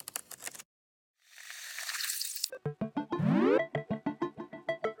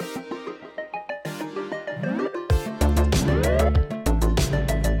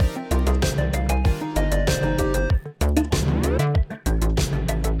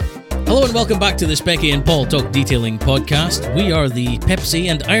Hello and welcome back to the Specky and Paul Talk Detailing Podcast. We are the Pepsi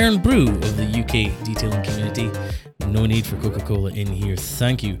and Iron Brew of the UK detailing community. No need for Coca-Cola in here,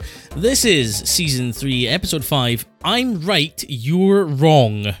 thank you. This is Season 3, Episode 5, I'm right, you're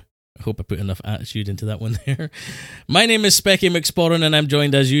wrong. I hope I put enough attitude into that one there. My name is Specky McSporran and I'm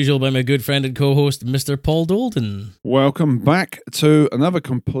joined as usual by my good friend and co-host, Mr. Paul Dolden. Welcome back to another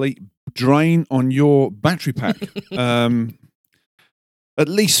complete drain on your battery pack. At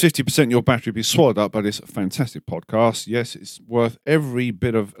least 50% of your battery will be swallowed up by this fantastic podcast. Yes, it's worth every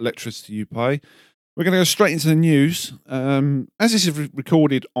bit of electricity you pay. We're going to go straight into the news. As this is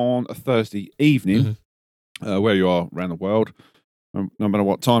recorded on a Thursday evening, where you are around the world, no matter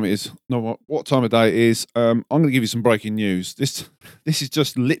what time it is, what time of day it is, I'm going to give you some breaking news. This has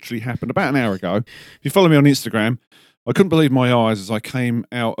just literally happened about an hour ago. If you follow me on Instagram, I couldn't believe my eyes as I came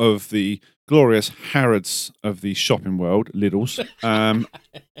out of the glorious Harrods of the shopping world, Lidl's.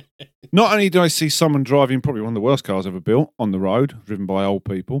 Not only do I see someone driving probably one of the worst cars ever built on the road, driven by old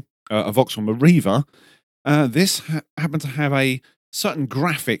people, a Vauxhall Mariva, this happened to have a certain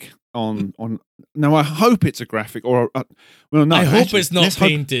graphic on. Now, I hope it's a graphic, or well, no. I hope it's not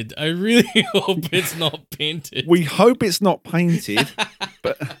painted. I really hope it's not painted. We hope it's not painted,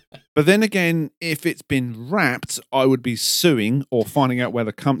 but then again, if it's been wrapped, I would be suing or finding out where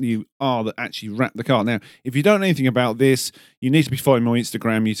the company are that actually wrapped the car. Now, if you don't know anything about this, you need to be following my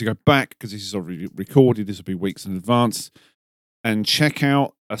Instagram. You need to go back, because this is already recorded. This will be weeks in advance. And check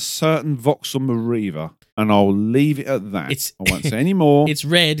out a certain Vauxhall Mariva. And I'll leave it at that. I won't say any more. It's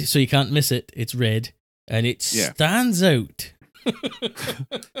red, so you can't miss it. It's red. And it stands out.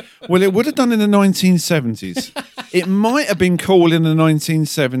 Well, it would have done in the 1970s. It might have been cool in the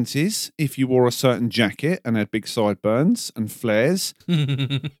 1970s if you wore a certain jacket and had big sideburns and flares.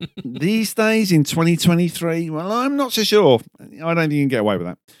 These days, in 2023, well, I'm not so sure. I don't think you can get away with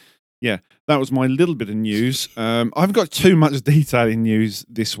that. Yeah, that was my little bit of news. I haven't got too much detailing news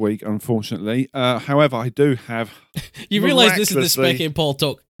this week, unfortunately. However, I do have... You realise this is the Specky and Paul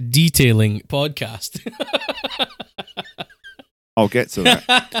Talk Detailing Podcast. I'll get to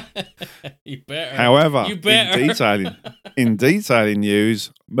that. You better. However, you better. in detailing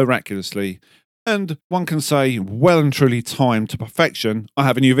news, miraculously, and one can say well and truly timed to perfection, I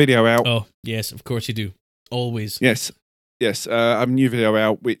have a new video out. Oh, yes, of course you do. Always. Yes, I have a new video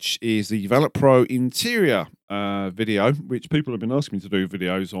out, which is the Valet Pro interior video, which people have been asking me to do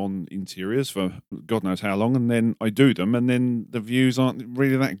videos on interiors for God knows how long, and then I do them, and then the views aren't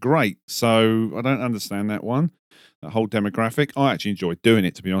really that great. So I don't understand that one. That whole demographic. I actually enjoy doing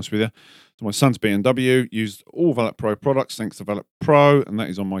it, to be honest with you. So my son's BMW used all Valet Pro products thanks to Valet Pro, and that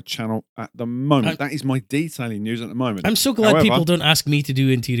is on my channel at the moment. That is my detailing news at the moment. I'm so glad people don't ask me to do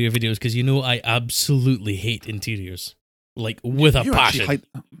interior videos, because you know I absolutely hate interiors. Like, with a passion.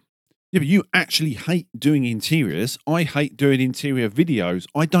 Yeah, but you actually hate doing interiors. I hate doing interior videos.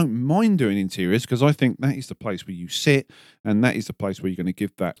 I don't mind doing interiors, because I think that is the place where you sit, and that is the place where you're going to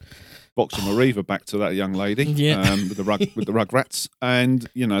give that Vauxhall Mariva back to that young lady with the Rugrats, and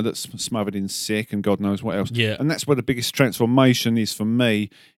that's smothered in sick and God knows what else. Yeah, and that's where the biggest transformation is for me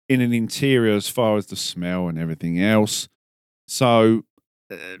in an interior, as far as the smell and everything else. So.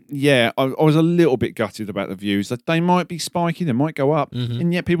 I was a little bit gutted about the views. That they might be spiky, they might go up,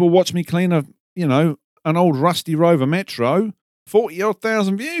 and yet people watch me clean an old rusty Rover Metro,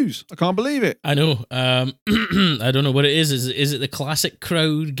 40,000 views. I can't believe it. I know. I don't know what it is. Is it the classic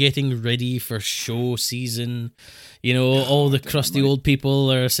crowd getting ready for show season? All the crusty old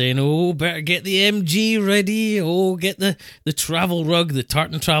people are saying, "Oh, better get the MG ready. Oh, get the travel rug, the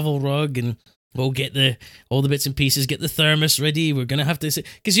tartan travel rug, and." We'll get all the bits and pieces, get the thermos ready. We're going to have to...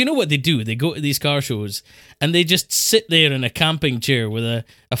 Because you know what they do? They go to these car shows and they just sit there in a camping chair with a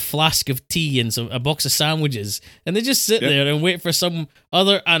flask of tea and a box of sandwiches. And they just sit there and wait for some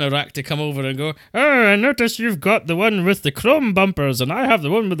other anorak to come over and go, "Oh, I noticed you've got the one with the chrome bumpers and I have the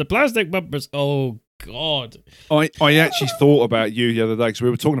one with the plastic bumpers." Oh, God. I actually thought about you the other day, because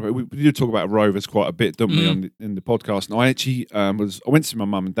we did talk about Rovers quite a bit, didn't we, in the podcast? And I actually I went to see my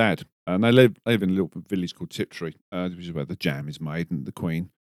mum and dad, and they live in a little village called Tiptree, which is where the jam is made and the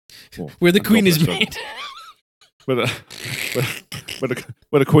Queen. Where the Queen is made. Where the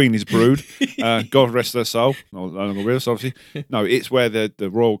Queen is brewed. God rest her soul. No longer with us, obviously. No, it's where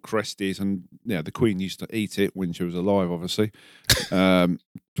the royal crest is, and the Queen used to eat it when she was alive, obviously.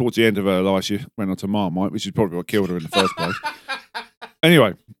 Towards the end of her life, she went on to Marmite, which is probably what killed her in the first place.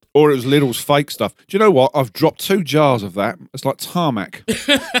 Anyway, or it was Lidl's fake stuff. Do you know what? I've dropped 2 jars of that. It's like tarmac.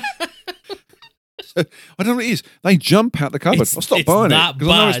 I don't know what it is. They jump out the cupboard. I'll stop buying it, because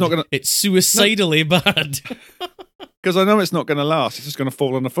I know it's not going to... It's suicidally bad. because I know it's not going to last. It's just going to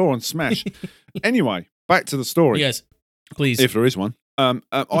fall on the floor and smash. Anyway, back to the story. Yes, please. If there is one.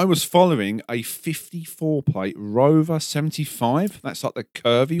 I was following a 54 plate Rover 75. That's like the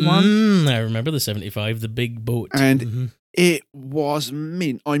curvy one. I remember the 75, the big boat. And it was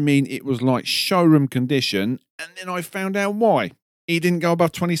mint. I mean, it was like showroom condition. And then I found out why. He didn't go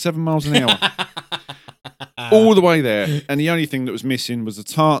above 27 miles an hour. All the way there. And the only thing that was missing was a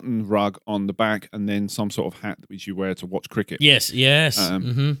tartan rug on the back and then some sort of hat which you wear to watch cricket. Yes.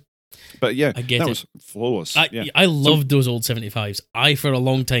 But yeah, I get that it. was flawless. I loved those old 75s. I, for a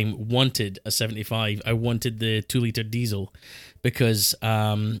long time, wanted a 75. I wanted the 2-liter diesel because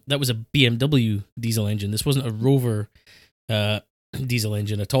that was a BMW diesel engine. This wasn't a Rover diesel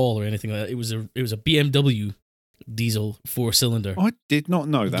engine at all or anything like that. It was a BMW diesel 4-cylinder. I did not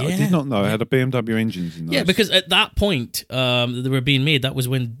know that. Yeah. I did not know it had a BMW engines in those. Yeah, because at that point they were being made. That was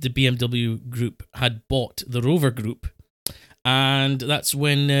when the BMW group had bought the Rover group. And that's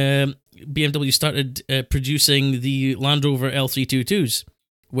when BMW started producing the Land Rover L322s,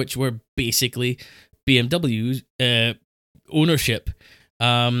 which were basically BMW ownership.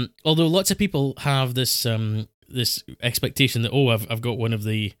 Although lots of people have this this expectation that, I've got one of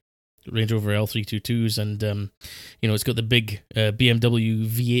the Range Rover L322s, and it's got the big BMW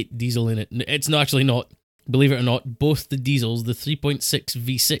V8 diesel in it. It's actually not. Believe it or not, both the diesels, the 3.6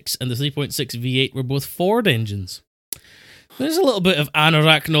 V6 and the 3.6 V8, were both Ford engines. There's a little bit of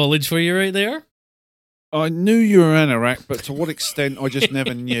anorak knowledge for you right there. I knew you were anorak, but to what extent I just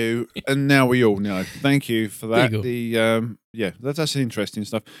never knew, and now we all know. Thank you for that. There you go. That's interesting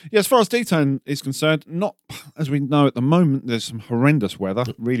stuff. Yeah, as far as Detone is concerned, not as we know at the moment. There's some horrendous weather,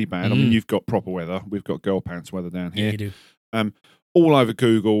 really bad. I mean, you've got proper weather. We've got girl pants weather down here. Yeah, you do. All over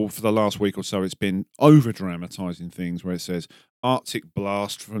Google for the last week or so, it's been over dramatizing things where it says Arctic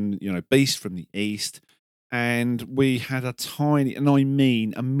blast from beast from the east. And we had a tiny, and I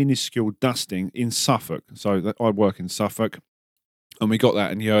mean a minuscule dusting in Suffolk. So I work in Suffolk, and we got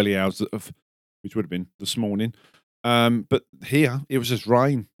that in the early hours of, which would have been this morning. But here, it was just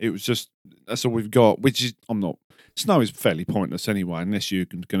rain. It was just, that's all we've got, which is, snow is fairly pointless anyway, unless you're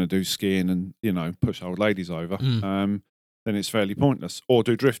going to do skiing and, push old ladies over. Then it's fairly pointless. Or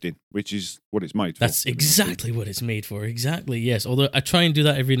do drifting, which is what it's made for. That's exactly what it's made for. Exactly, yes. Although I try and do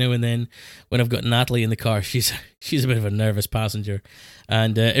that every now and then when I've got Natalie in the car. She's a bit of a nervous passenger.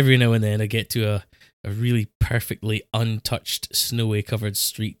 And every now and then I get to a really perfectly untouched, snowy covered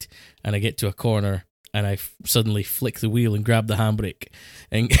street, and I get to a corner and I suddenly flick the wheel and grab the handbrake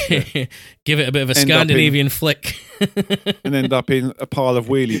and give it a bit of a Scandinavian flick. And end up in a pile of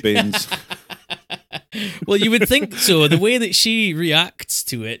wheelie bins. Well, you would think so. The way that she reacts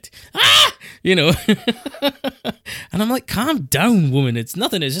to it, and I'm like, calm down, woman. It's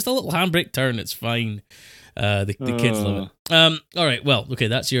nothing. It's just a little handbrake turn. It's fine. The kids love it. All right. Well, okay.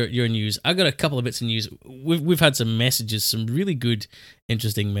 That's your news. I got a couple of bits of news. We've had some messages, some really good,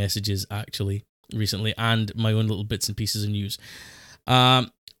 interesting messages actually recently, and my own little bits and pieces of news. I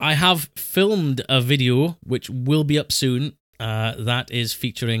have filmed a video which will be up soon. That is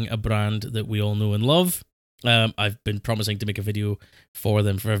featuring a brand that we all know and love. I've been promising to make a video for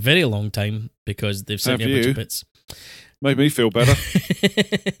them for a very long time because they've sent me a bunch of bits. Made me feel better.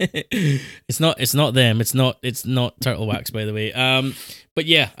 It's not them. It's not Turtle Wax, by the way. But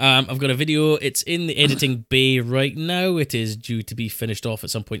yeah, I've got a video. It's in the editing bay right now. It is due to be finished off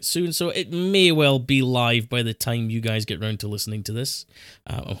at some point soon, so it may well be live by the time you guys get round to listening to this.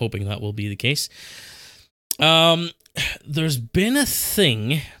 I'm hoping that will be the case. There's been a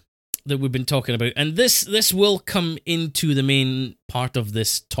thing that we've been talking about, and this will come into the main part of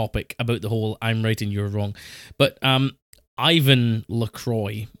this topic about the whole I'm right and you're wrong. But Ivan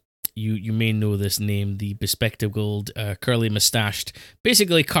LaCroix, you may know this name, the bespectacled, curly mustached,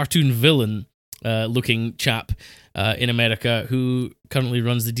 basically cartoon villain looking chap in America who currently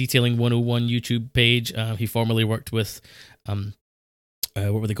runs the Detailing 101 YouTube page. He formerly worked with what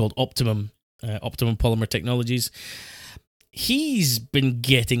were they called? Optimum Polymer Technologies. He's been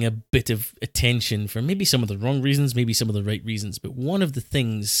getting a bit of attention for maybe some of the wrong reasons, maybe some of the right reasons. But one of the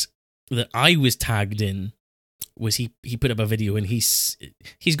things that I was tagged in was he put up a video, and he's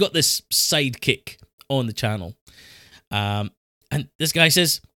got this sidekick on the channel. And this guy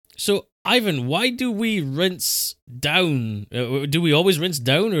says, "So, Ivan, why do we rinse down? Do we always rinse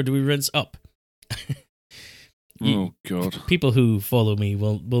down, or do we rinse up?" Oh, God. People who follow me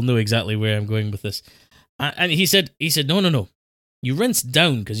will know exactly where I'm going with this. And he said, no. You rinse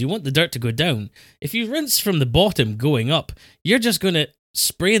down because you want the dirt to go down. If you rinse from the bottom going up, you're just going to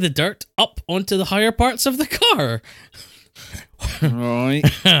spray the dirt up onto the higher parts of the car. Right.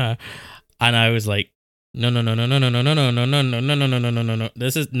 And I was like, No.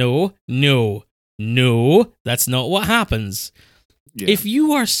 This is no. That's not what happens. Yeah. If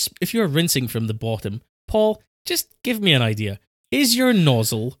you're rinsing from the bottom, Paul, just give me an idea. Is your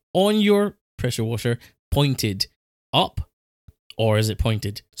nozzle on your pressure washer pointed up, or is it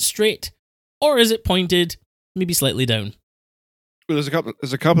pointed straight, or is it pointed maybe slightly down? Well,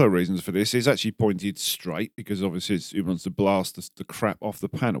 there's a couple of reasons for this. It's actually pointed straight because obviously it wants to blast the crap off the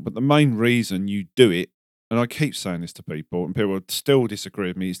panel. But the main reason you do it, and I keep saying this to people, and people still disagree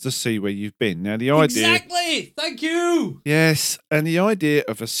with me, is to see where you've been. Now, the idea... Exactly! Thank you! Yes, and the idea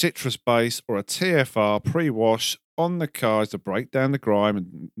of a citrus base or a TFR pre-wash on the car is to break down the grime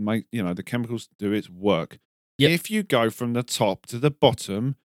and make, the chemicals do its work. Yep. If you go from the top to the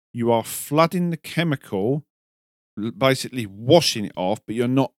bottom, you are flooding the chemical, basically washing it off, but you're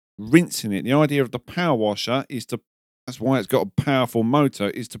not rinsing it. The idea of the power washer is that's why it's got a powerful motor,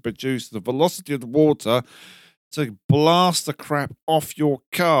 is to produce the velocity of the water to blast the crap off your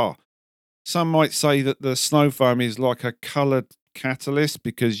car. Some might say that the snow foam is like a coloured catalyst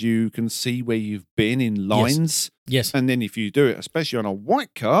because you can see where you've been in lines. Yes. And then if you do it, especially on a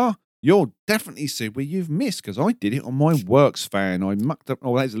white car, you'll definitely see where you've missed, because I did it on my Works fan. I mucked up.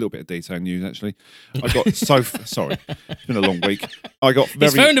 Oh, there's a little bit of detail news, actually. I got sorry. It's been a long week. I got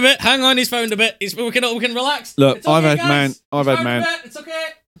very... He's found a bit. Hang on, he's found a bit. We can relax. Look, it's okay, I've It's okay.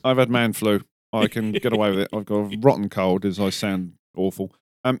 had man flu. I can get away with it. I've got a rotten cold, as I sound awful.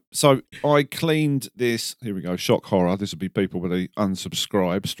 So I cleaned this. Here we go. Shock horror. This would be people with the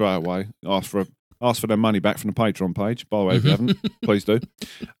unsubscribe straight away. Ask for their money back from the Patreon page. By the way, if you haven't, please do.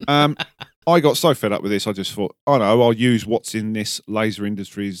 I got so fed up with this, I just thought, oh no, I'll use what's in this Laser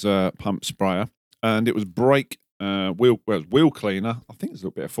Industries pump sprayer, and it was brake wheel cleaner. I think there's a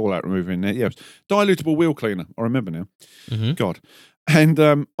little bit of fallout remover in there. Yeah, it was dilutable wheel cleaner. I remember now. Mm-hmm. God,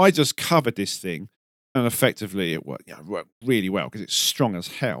 and I just covered this thing. And effectively, it worked really well because it's strong as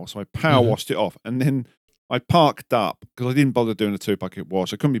hell. So I power washed it off, and then I parked up because I didn't bother doing a 2-bucket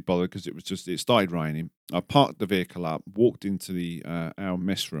wash. I couldn't be bothered because it started raining. I parked the vehicle up, walked into the our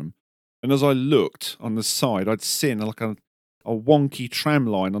mess room, and as I looked on the side, I'd seen like a wonky tram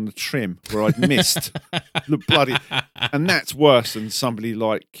line on the trim where I'd missed. Look bloody, and that's worse than somebody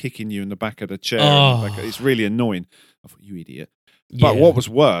like kicking you in the back of the chair. Oh. It's really annoying. I thought, you idiot. But what was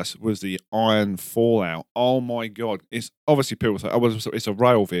worse was the iron fallout. Oh my God. It's obviously people say, oh, it's a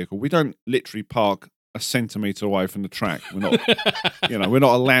rail vehicle. We don't literally park a centimetre away from the track. We're not, we're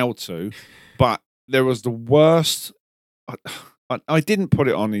not allowed to. But there was the worst. I didn't put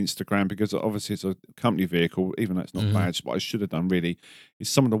it on Instagram because obviously it's a company vehicle, even though it's not badged, but I should have done really. It's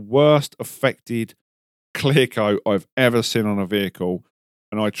some of the worst affected clear coat I've ever seen on a vehicle.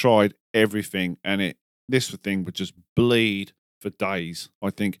 And I tried everything, and this thing would just bleed for days. I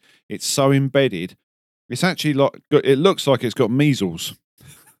think it's so embedded. It's actually it looks like it's got measles.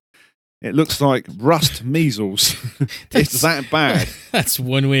 It looks like rust measles. It's that bad. That's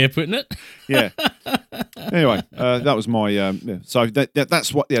one way of putting it. Yeah. Anyway, that was my. So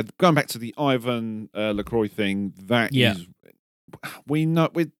that's what. Yeah, going back to the Ivan LaCroix thing. That is. We know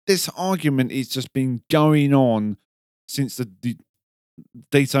with this argument is just been going on since the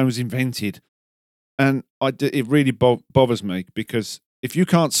detailing was invented. And it really bothers me because if you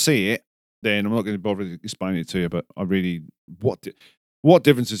can't see it, then I'm not going to bother explaining it to you. But I really, what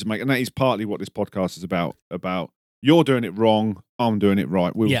difference does it make? And that is partly what this podcast is about. About you're doing it wrong, I'm doing it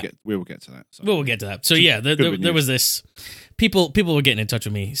right. We will get to that. So. We'll get to that. So there was this. People were getting in touch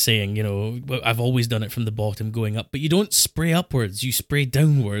with me saying, I've always done it from the bottom going up, but you don't spray upwards, you spray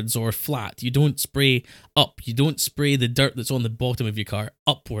downwards or flat. You don't spray up. You don't spray the dirt that's on the bottom of your car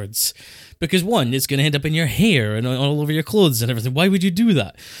upwards. Because one, it's going to end up in your hair and all over your clothes and everything. Why would you do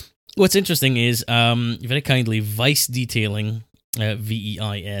that? What's interesting is, very kindly, Vice Detailing,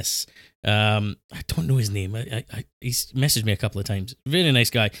 VEIS, I don't know his name. He's messaged me a couple of times. Really nice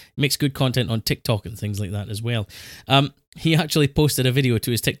guy. Makes good content on TikTok and things like that as well. He actually posted a video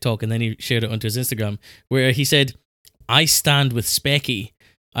to his TikTok and then he shared it onto his Instagram where he said, I stand with Specky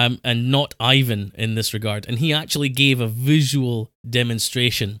and not Ivan in this regard. And he actually gave a visual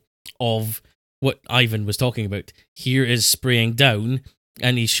demonstration of what Ivan was talking about. Here is spraying down,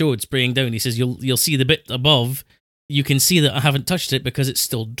 and he showed spraying down. He says, you'll see the bit above. You can see that I haven't touched it because it's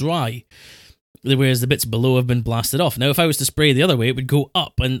still dry, whereas the bits below have been blasted off. Now, if I was to spray the other way, it would go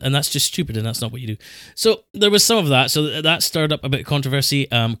up, and that's just stupid, and that's not what you do. So there was some of that, so that stirred up a bit of controversy.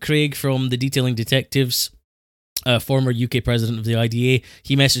 Craig from the Detailing Detectives, former UK president of the IDA,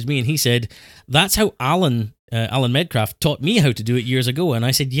 he messaged me, and he said, that's how Alan Alan Medcraft taught me how to do it years ago, and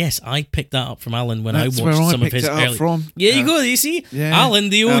I said yes, I picked that up from Alan when That's I where watched I some of picked his it up early. from. Yeah, you go. You see, Yeah. Alan,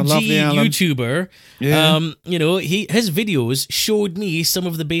 the OG lovely Alan. YouTuber. Yeah. His videos showed me some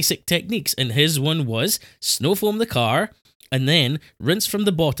of the basic techniques, and his one was snow foam the car. And then rinse from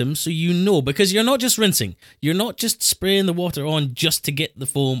the bottom so you know, because you're not just rinsing. You're not just spraying the water on just to get the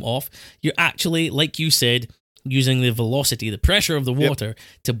foam off. You're actually, like you said, using the velocity, the pressure of the water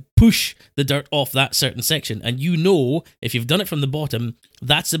to push the dirt off that certain section. And you know, if you've done it from the bottom,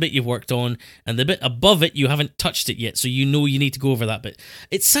 that's the bit you've worked on. And the bit above it, you haven't touched it yet. So you know you need to go over that bit.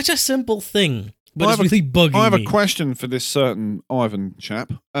 It's such a simple thing, but it's really bugging me. I have a question for this certain Ivan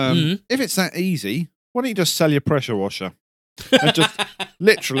chap. If it's that easy, why don't you just sell your pressure washer? And just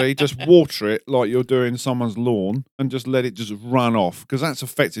literally just water it like you're doing someone's lawn and just let it just run off, because that's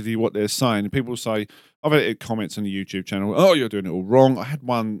effectively what they're saying. People say, I've edited comments on the YouTube channel, oh, you're doing it all wrong. I had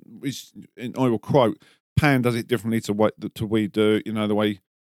one, I will quote, Pan does it differently to we do, the way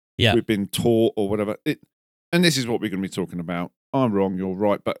we've been taught or whatever. And this is what we're going to be talking about. I'm wrong, you're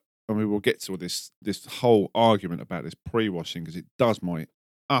right, but we'll get to this whole argument about this pre-washing, because it does my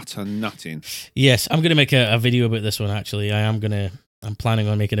utter nutting. Yes, I'm going to make a video about this one, actually. I'm planning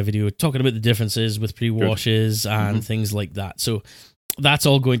on making a video talking about the differences with pre-washes and things like that. So that's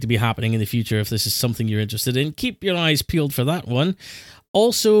all going to be happening in the future. If this is something you're interested in, keep your eyes peeled for that one.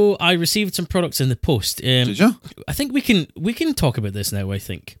 Also, I received some products in the post. Did you? I think we can talk about this now, I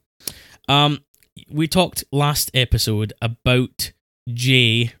think. We talked last episode about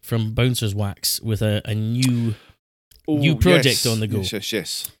Jay from Bouncers Wax with a new project on the go.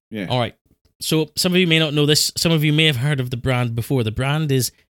 Yes. Yeah. All right. So some of you may not know this. Some of you may have heard of the brand before. The brand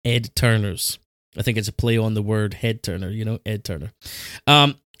is Ed Turner's. I think it's a play on the word head turner, Ed Turner.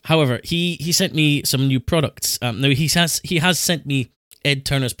 However, he sent me some new products. Now, he has sent me Ed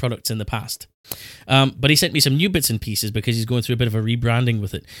Turner's products in the past. But he sent me some new bits and pieces because he's going through a bit of a rebranding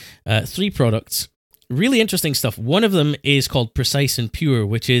with it. 3 products. Really interesting stuff. One of them is called Precise and Pure,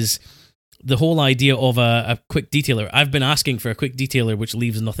 which is the whole idea of a quick detailer. I've been asking for a quick detailer which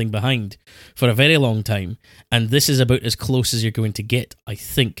leaves nothing behind for a very long time, and this is about as close as you're going to get, I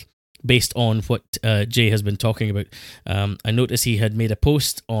think, based on what Jay has been talking about. I noticed he had made a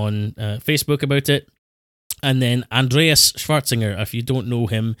post on Facebook about it, and then Andreas Schwarzinger, if you don't know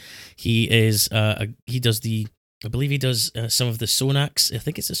him, he does some of the Sonax. I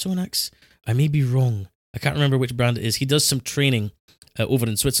think it's a Sonax. I may be wrong. I can't remember which brand it is. He does some training over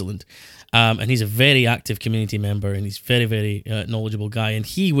in Switzerland. And he's a very active community member, and he's very, very knowledgeable guy. And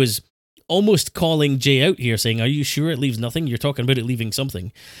he was almost calling Jay out here, saying, are you sure it leaves nothing? You're talking about it leaving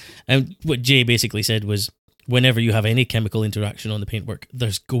something. And what Jay basically said was, whenever you have any chemical interaction on the paintwork,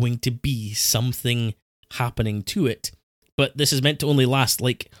 there's going to be something happening to it. But this is meant to only last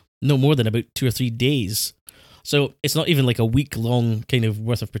no more than about 2 or 3 days. So it's not even like a week-long kind of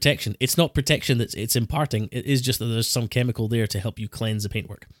worth of protection. It's not protection that it's imparting. It is just that there's some chemical there to help you cleanse the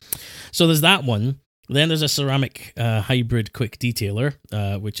paintwork. So there's that one. Then there's a ceramic hybrid quick detailer,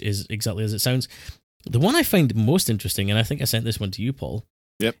 which is exactly as it sounds. The one I find most interesting, and I think I sent this one to you, Paul,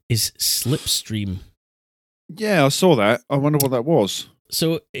 is Slipstream. Yeah, I saw that. I wonder what that was.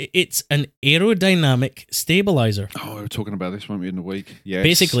 So it's an aerodynamic stabilizer. Oh, we were talking about this, weren't we, in the week? Yes.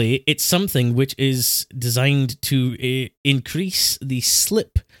 Basically, it's something which is designed to increase the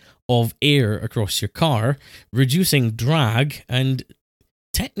slip of air across your car, reducing drag, and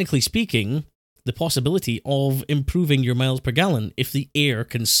technically speaking, the possibility of improving your miles per gallon if the air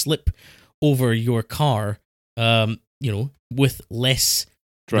can slip over your car, with less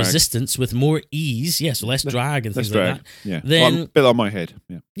resistance, with more ease, so less drag and things like that. Yeah, then a bit on my head.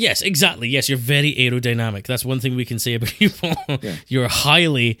 Yeah. Yes, exactly. Yes, you're very aerodynamic. That's one thing we can say about you, Paul. Yeah. You're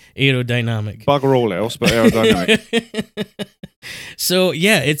highly aerodynamic. Bugger all else, but aerodynamic. So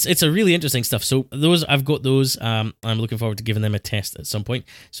yeah, it's a really interesting stuff. So I've got those. I'm looking forward to giving them a test at some point.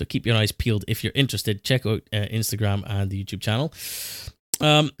 So keep your eyes peeled if you're interested. Check out Instagram and the YouTube channel.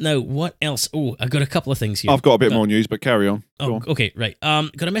 Now, what else? Oh, I've got a couple of things here. I've got a bit more news, but carry on. Go on. Okay, right.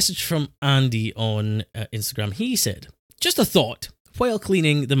 Got a message from Andy on Instagram. He said, just a thought while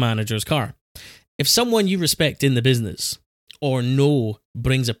cleaning the manager's car. If someone you respect in the business or know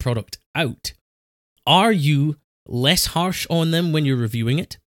brings a product out, are you less harsh on them when you're reviewing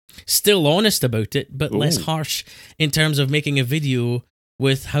it? Still honest about it, but less harsh in terms of making a video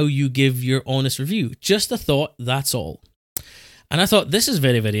with how you give your honest review. Just a thought, that's all. And I thought this is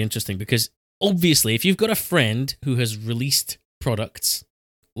very, very interesting because obviously if you've got a friend who has released products,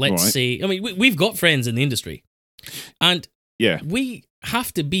 let's say, we've got friends in the industry, and we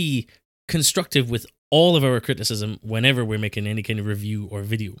have to be constructive with all of our criticism whenever we're making any kind of review or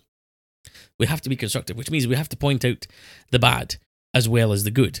video. We have to be constructive, which means we have to point out the bad as well as the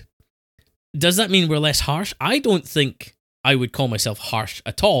good. Does that mean we're less harsh? I don't think I would call myself harsh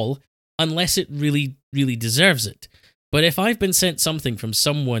at all unless it really, really deserves it. But if I've been sent something from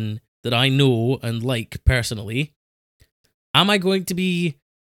someone that I know and like personally, am I going to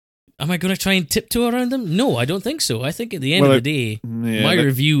try and tiptoe around them? No, I don't think so. I think at the end of the day, my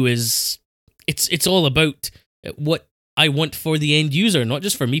review is, it's all about what I want for the end user, not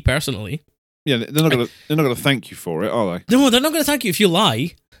just for me personally. Yeah, they're not gonna thank you for it, are they? No, they're not going to thank you if you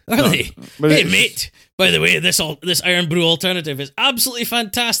lie, are they? Hey, mate, by the way, this Iron Brew alternative is absolutely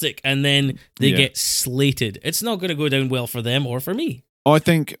fantastic, and then they get slated. It's not going to go down well for them or for me. I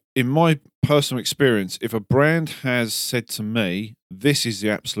think, in my personal experience, if a brand has said to me, this is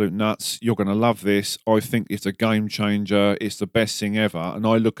the absolute nuts, you're going to love this, I think it's a game changer, it's the best thing ever, and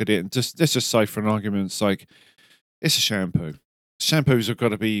I look at it and let's just say, for an argument's sake, it's a shampoo. Shampoos have got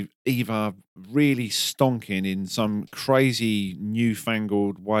to be either really stonking in some crazy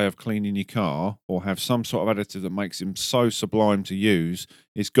newfangled way of cleaning your car, or have some sort of additive that makes them so sublime to use.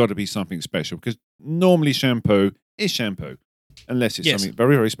 It's got to be something special, because normally shampoo is shampoo, unless it's something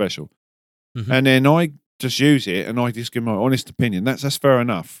very, very special. Mm-hmm. And then I just use it and I just give my honest opinion. That's fair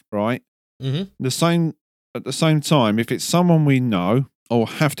enough, right? Mm-hmm. At the same time, if it's someone we know, I'll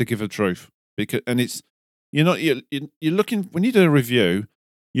have to give the truth, because you're looking, when you do a review,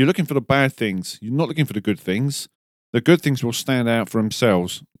 you're looking for the bad things. You're not looking for the good things. The good things will stand out for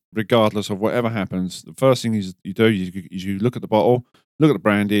themselves, regardless of whatever happens. The first thing you look at the bottle, look at the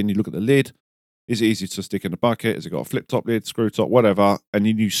branding, you look at the lid. Is it easy to stick in the bucket? Has it got a flip top lid, screw top, whatever? And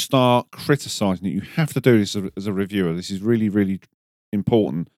then you start criticising it. You have to do this as a reviewer. This is really, really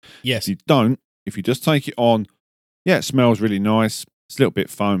important. Yes. If you just take it on, it smells really nice. It's a little bit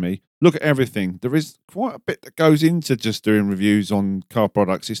foamy. Look at everything. There is quite a bit that goes into just doing reviews on car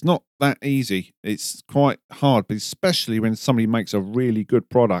products. It's not that easy. It's quite hard, but especially when somebody makes a really good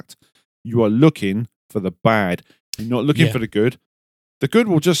product, you are looking for the bad. You're not looking for the good. The good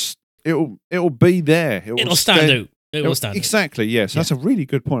will just, it'll be there. It'll stand out. It will stand out. Exactly, yes. That's a really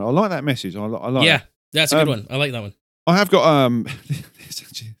good point. I like that message. I like it. That's a good one. I like that one. I have got,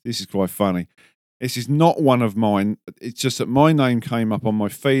 this is quite funny. This is not one of mine. It's just that my name came up on my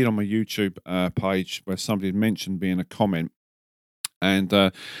feed on my YouTube page where somebody had mentioned me in a comment. And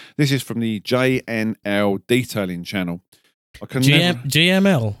this is from the JNL Detailing channel.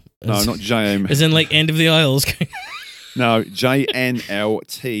 JML? No, not JM. As in like End of the Isles? No,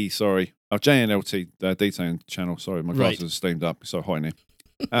 JNLT, sorry. Oh, JNLT Detailing channel. Sorry, my glasses are steamed up. It's so hot in here.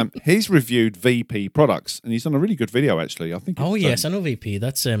 He's reviewed VP products, and he's done a really good video, actually. I think. Oh, yes, I know VP.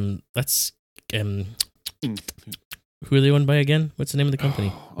 That's who are they owned by again? What's the name of the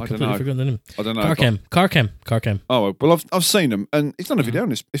company? I don't know. Forgotten the name. I don't know. Carchem. Oh, well, I've seen them, and he's done a video,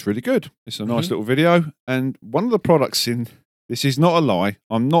 and it's really good. It's a nice little video, and one of the products in this is not a lie.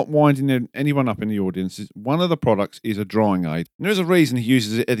 I'm not winding anyone up in the audience. One of the products is a drying aid. And there's a reason he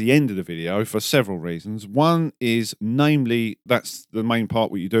uses it at the end of the video for several reasons. One is, namely, that's the main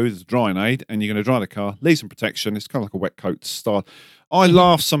part. What you do is the drying aid, and you're going to dry the car, leave some protection. It's kind of like a wet coat style. I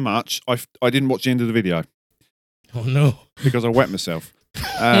laughed so much, I didn't watch the end of the video. Oh, no. Because I wet myself.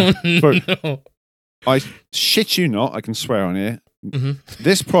 No. I shit you not, I can swear on here. Mm-hmm.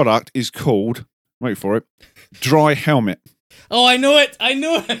 This product is called, wait for it, Dry Helmet. Oh, I know it.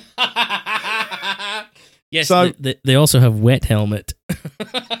 Yes, so, they also have Wet Helmet.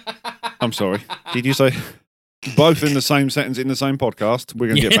 I'm sorry. Did you say both in the same sentence in the same podcast? We're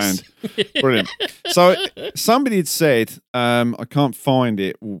going to get banned. Brilliant. So somebody had said, I can't find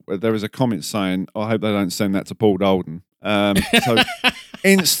it. There was a comment saying, I hope they don't send that to Paul Dolden. So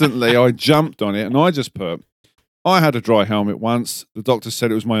instantly I jumped on it and I just put, I had a dry helmet once. The doctor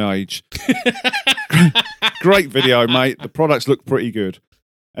said it was my age. Great video, mate. The products look pretty good.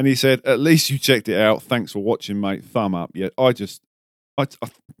 And he said, at least you checked it out. Thanks for watching, mate. Thumb up. Yeah,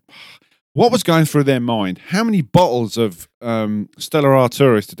 what was going through their mind? How many bottles of Stella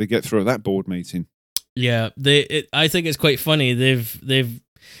Artois did they get through at that board meeting? Yeah, I think it's quite funny. They've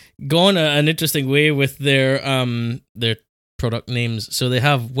gone an interesting way with their product names. So they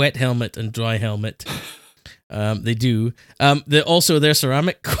have Wet Helmet and Dry Helmet. They do. Also, their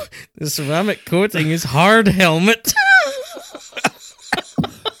ceramic coating is Hard Helmet.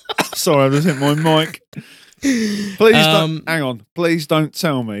 Sorry, I just hit my mic. Please don't, hang on. Please don't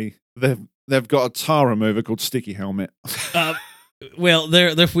tell me they've got a tire remover called Sticky Helmet. Well,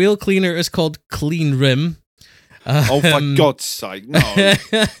 their wheel cleaner is called Clean Rim. Oh, for God's sake, no.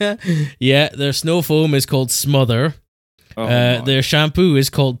 Yeah, their snow foam is called Smother. Their shampoo is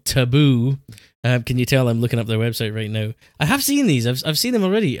called Taboo. Can you tell I'm looking up their website right now? I have seen these. I've seen them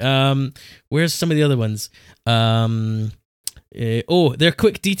already. Where's some of the other ones? Their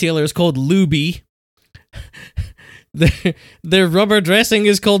quick detailer is called Luby. Their rubber dressing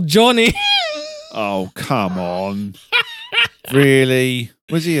is called Johnny. Oh, come on. Really?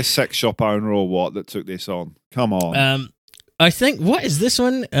 Was he a sex shop owner or what that took this on? Come on. I think, what is this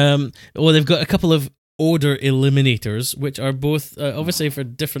one? They've got a couple of odor eliminators, which are both obviously for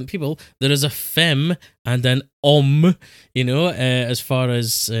different people. There is a fem and an as far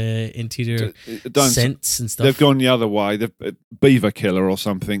as interior scents and stuff. They've gone the other way. The beaver killer or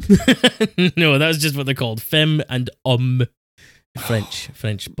something. No, that's just what they're called. Fem and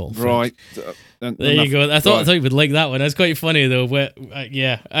French ball. Right. There you go. I thought you would like that one. That's quite funny though.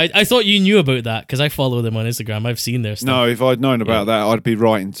 I thought you knew about that because I follow them on Instagram. I've seen their stuff. No, if I'd known about that, I'd be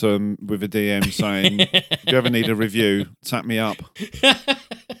writing to them with a DM saying, "If you ever need a review, tap me up."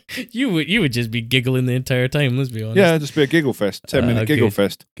 You would just be giggling the entire time. Let's be honest. Yeah, just be a giggle fest. 10-minute giggle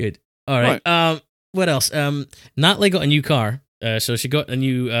fest. Good. All right. What else? Natalie got a new car. So she got a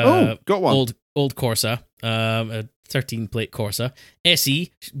new got one. old Corsa. A 13-plate Corsa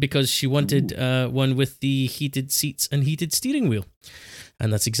SE because she wanted one with the heated seats and heated steering wheel,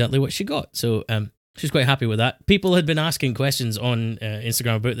 and that's exactly what she got. So she's quite happy with that. People had been asking questions on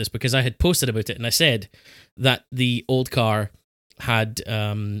Instagram about this because I had posted about it, and I said that the old car had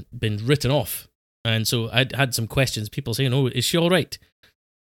been written off, and so I'd had some questions. People saying, "Oh, is she all right?"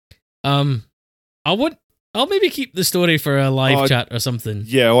 I'll maybe keep the story for a live chat or something.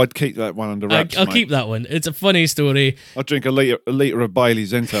 Yeah, I'd keep that one under wraps. I'll keep that one. It's a funny story. I'll drink a litre of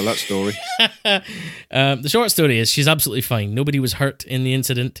Bailey's and tell that story. The short story is she's absolutely fine. Nobody was hurt in the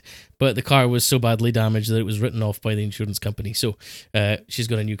incident, but the car was so badly damaged that it was written off by the insurance company. So she's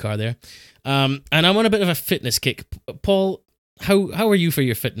got a new car there. And I'm on a bit of a fitness kick. Paul, how are you for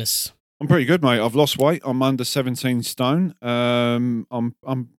your fitness? I'm pretty good, mate. I've lost weight. I'm under 17 stone. I'm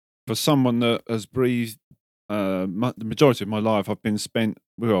for someone that has breathed the majority of my life, I've been spent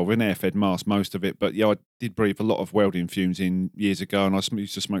in air-fed mask most of it, but yeah, I did breathe a lot of welding fumes in years ago, and I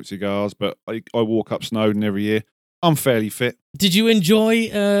used to smoke cigars, but I walk up Snowdon every year. I'm fairly fit. Did you enjoy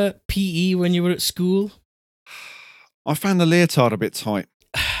PE when you were at school? I found the leotard a bit tight.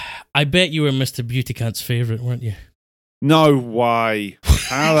 I bet you were Mr. Beautycant's favourite, weren't you? No way.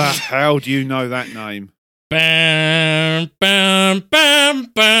 How the hell do you know that name? Bam, bam, bam,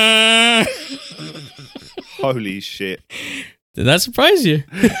 bam. Holy shit. Did that surprise you?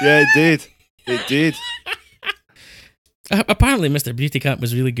 Yeah, it did. It did. Apparently, Mr. Beautycat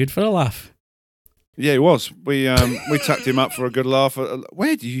was really good for a laugh. Yeah, he was. We tapped him up for a good laugh.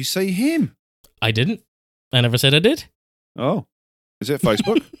 Where did you see him? I didn't. I never said I did. Oh. Is it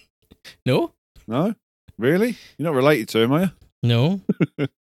Facebook? No. No? Really? You're not related to him, are you? No.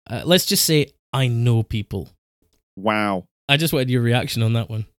 Let's just say I know people. Wow. I just wanted your reaction on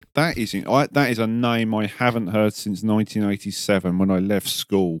that one. That is a name I haven't heard since 1987 when I left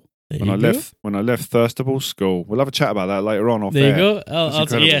school. When I left Thirstable School. We'll have a chat about that later on. There you go.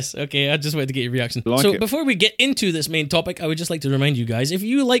 Yes. Okay. I just wanted to get your reaction. Before we get into this main topic, I would just like to remind you guys, if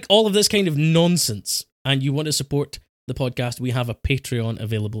you like all of this kind of nonsense and you want to support the podcast, we have a Patreon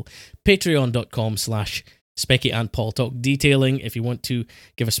available. Patreon.com/Specky and Paul Talk Detailing. If you want to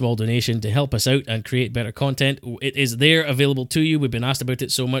give a small donation to help us out and create better content, it is there available to you. We've been asked about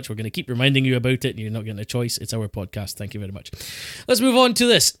it so much, we're going to keep reminding you about it, and you're not getting a choice. It's our podcast. Thank you very much. Let's move on to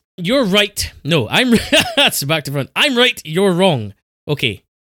this. You're right. No, I'm that's back to front. I'm right. You're wrong. Okay.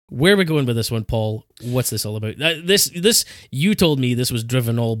 Where are we going with this one, Paul? What's this all about? This you told me this was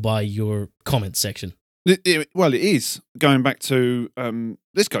driven all by your comments section. It is. Going back to,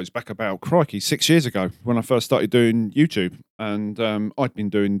 this goes back about, 6 years ago when I first started doing YouTube. And I'd been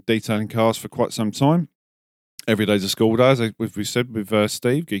doing detailing cars for quite some time. Every day's a school day, as we said with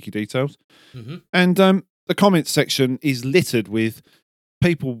Steve, Geeky Details. Mm-hmm. And the comments section is littered with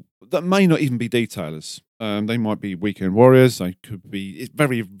people that may not even be detailers. They might be weekend warriors. They could be. It's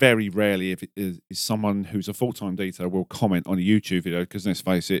very, very rarely if it is someone who's a full-time detailer will comment on a YouTube video, because let's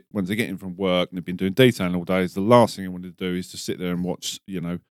face it, when they're getting from work and they've been doing detailing all day, the last thing they want to do is to sit there and watch,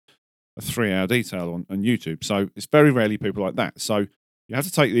 a 3-hour detail on YouTube. So it's very rarely people like that. So you have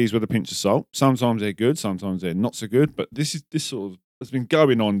to take these with a pinch of salt. Sometimes they're good, sometimes they're not so good. But this sort of has been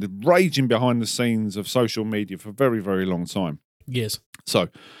going on, the raging behind the scenes of social media for a very, very long time. Yes. So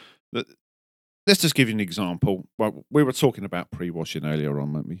let's just give you an example. Well, we were talking about pre-washing earlier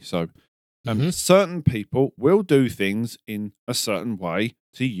on, weren't we? So certain people will do things in a certain way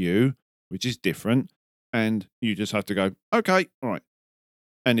to you, which is different, and you just have to go, okay, all right.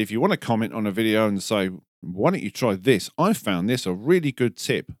 And if you want to comment on a video and say, why don't you try this? I found this a really good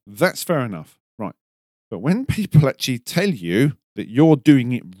tip. That's fair enough, But when people actually tell you that you're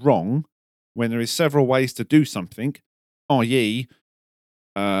doing it wrong, when there is several ways to do something, i.e.,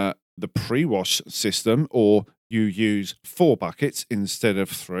 the pre-wash system, or you use 4 buckets instead of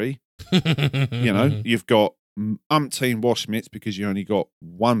 3. You've got umpteen wash mitts because you only got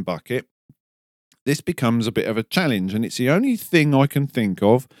 1 bucket. This becomes a bit of a challenge, and it's the only thing I can think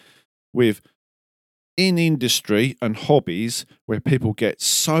of in industry and hobbies where people get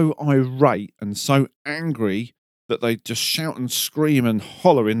so irate and so angry that they just shout and scream and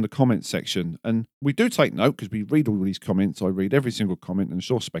holler in the comment section. And we do take note because we read all these comments. I read every single comment, and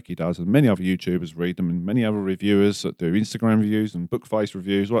sure Specky does, and many other YouTubers read them, and many other reviewers that do Instagram reviews and Bookface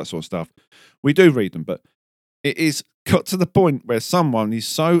reviews, all that sort of stuff. We do read them, but it is got to the point where someone is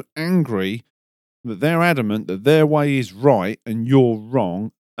so angry that they're adamant that their way is right and you're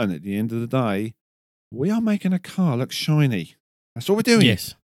wrong. And at the end of the day, we are making a car look shiny. That's what we're doing.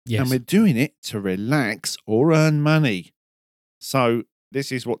 Yes. And we're doing it to relax or earn money. So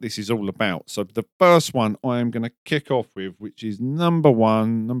this is what this is all about. So the first one I am going to kick off with, which is number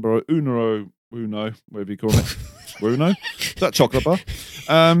uno, whatever you call it. Uno? Is that chocolate bar?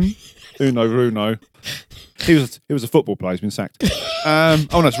 Uno. He was a football player. He's been sacked. No,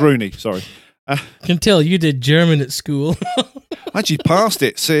 it's Rooney. Sorry. I can tell you did German at school. I actually passed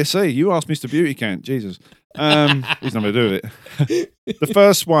it, CSE. You asked Mr. Beauty Can. Jesus. He's nothing to do with it. The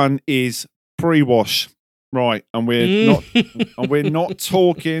first one is pre-wash. Right, and we're not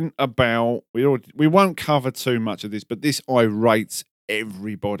talking about we won't cover too much of this, but this irates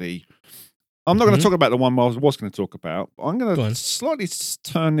everybody. I'm not going to talk about the one I was going to talk about. But I'm going to slightly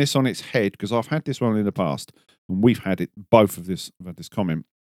turn this on its head because I've had this one in the past, and we've had it. Both of this. I've had this comment.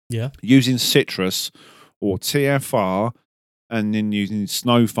 Yeah, using citrus or TFR and then using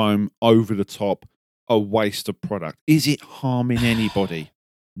snow foam over the top, a waste of product. Is it harming anybody?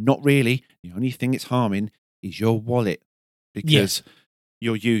 Not really. The only thing it's harming is your wallet because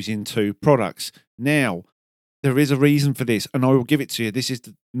you're using 2 products. Now, there is a reason for this, and I will give it to you. This is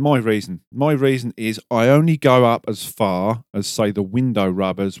my reason. My reason is I only go up as far as, say, the window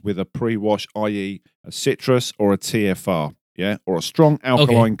rubbers with a pre-wash, i.e. a citrus or a TFR, or a strong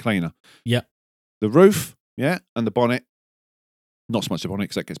alkaline cleaner. Yeah. The roof, and the bonnet, not so much the bonnet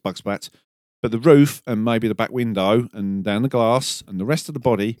because that gets bug splats, but the roof and maybe the back window and down the glass and the rest of the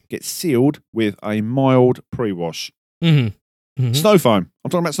body gets sealed with a mild pre-wash. Snow foam. I'm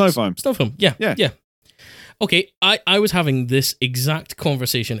talking about snow foam. Snow foam, yeah. Okay, I was having this exact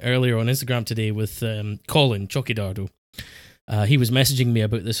conversation earlier on Instagram today with Colin Chocky Dardo. He was messaging me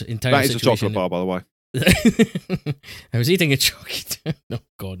about this entire situation. That is a chocolate bar, by the way. I was eating a chocolate. No,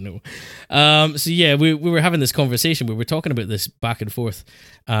 God, no. So yeah, we were having this conversation. We were talking about this back and forth.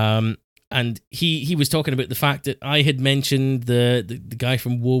 And he was talking about the fact that I had mentioned the guy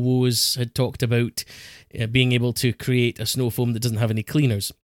from WoWo's had talked about being able to create a snow foam that doesn't have any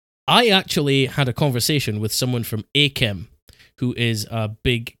cleaners. I actually had a conversation with someone from Achem, who is a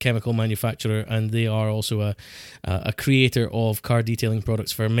big chemical manufacturer, and they are also a creator of car detailing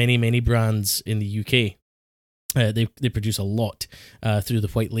products for many, many brands in the UK. They produce a lot through the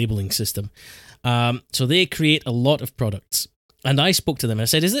white labeling system. So they create a lot of products. And I spoke to them and I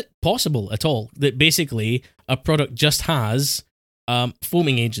said, is it possible at all that basically a product just has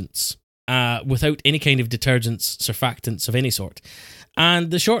foaming agents without any kind of detergents, surfactants of any sort?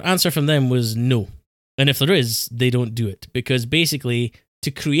 And the short answer from them was no. And if there is, they don't do it. Because basically,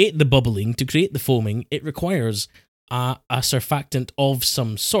 to create the bubbling, to create the foaming, it requires a surfactant of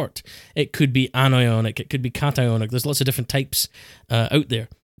some sort. It could be anionic, it could be cationic. There's lots of different types out there.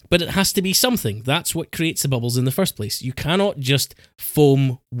 But it has to be something. That's what creates the bubbles in the first place. You cannot just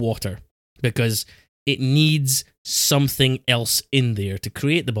foam water because it needs something else in there to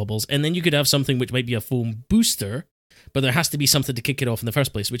create the bubbles. And then you could have something which might be a foam booster, but there has to be something to kick it off in the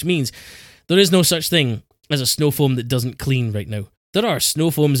first place, which means there is no such thing as a snow foam that doesn't clean right now. There are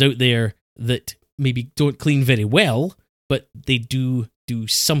snow foams out there that maybe don't clean very well, but they do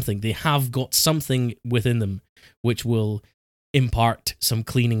something. They have got something within them which will impart some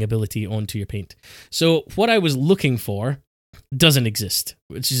cleaning ability onto your paint. So what I was looking for doesn't exist,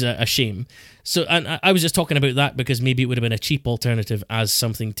 which is a shame. So, and I was just talking about that because maybe it would have been a cheap alternative as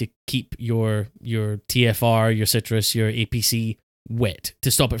something to keep your TFR, your citrus, your APC wet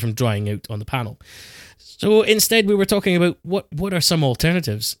to stop it from drying out on the panel. So instead we were talking about what are some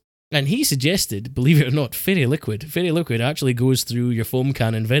alternatives. And he suggested, believe it or not, Fairy Liquid. Fairy Liquid actually goes through your foam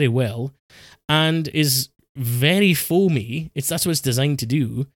cannon very well and is very foamy. That's what it's designed to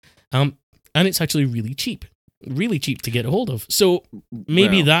do. And it's actually really cheap to get a hold of. So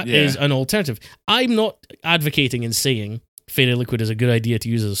maybe that is an alternative. I'm not advocating and saying Fairy Liquid is a good idea to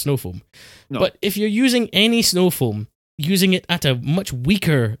use as a snow foam. No. But if you're using any snow foam, using it at a much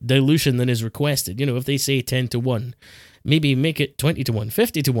weaker dilution than is requested, if they say 10 to 1, maybe make it 20 to 1,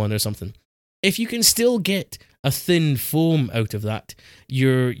 50 to 1 or something. If you can still get a thin foam out of that,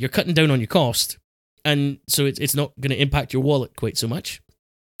 you're cutting down on your cost, and so it's not going to impact your wallet quite so much.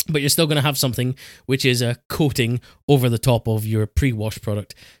 But you're still going to have something which is a coating over the top of your pre-wash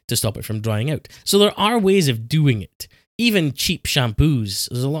product to stop it from drying out. So there are ways of doing it. Even cheap shampoos.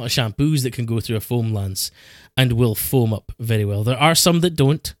 There's a lot of shampoos that can go through a foam lance and will foam up very well. There are some that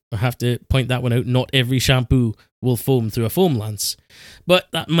don't. I have to point that one out. Not every shampoo will foam through a foam lance. But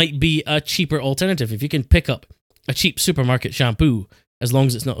that might be a cheaper alternative. If you can pick up a cheap supermarket shampoo, as long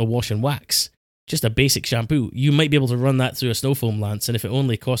as it's not a wash and wax, just a basic shampoo, you might be able to run that through a snow foam lance, and if it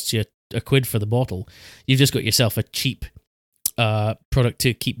only costs you a quid for the bottle, you've just got yourself a cheap product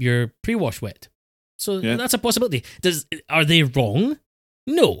to keep your pre-wash wet. So that's a possibility. Are they wrong?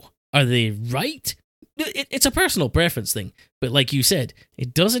 No. Are they right? It's a personal preference thing. But like you said,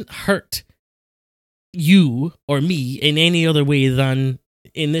 it doesn't hurt you or me in any other way than,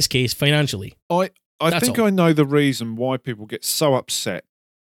 in this case, financially. I think I know the reason why people get so upset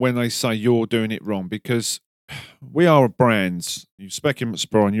when they say you're doing it wrong, because we are brands. You Spec Him at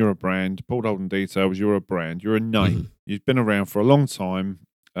Sporon, you're a brand. Paul Holden Details, you're a brand. You're a name. Mm-hmm. You've been around for a long time.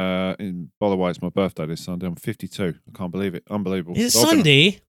 By the way, it's my birthday this Sunday. I'm 52. I can't believe it. Unbelievable. Is it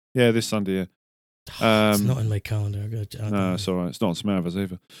Sunday? Yeah, this Sunday. Yeah. It's not in my calendar. No, it's all right. It's not on Samantha's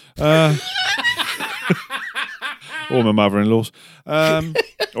either. Or my mother-in-law's,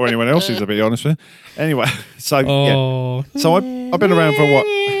 or anyone else's, to be honest with you. Anyway, so so I've been around for what?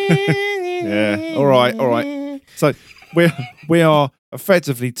 Yeah, all right. So we are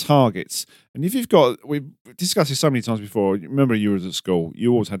effectively targets, and if you've got, we've discussed this so many times before. Remember, you were at school.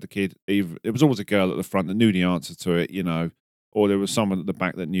 You always had the kid. There was always a girl at the front that knew the answer to it, or there was someone at the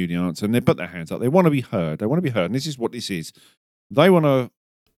back that knew the answer, and they put their hands up. They want to be heard. And this is what this is. They want to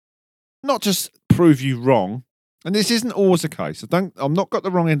not just prove you wrong. And this isn't always the case. I'm not got the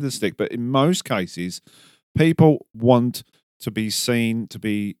wrong end of the stick, but in most cases, people want to be seen, to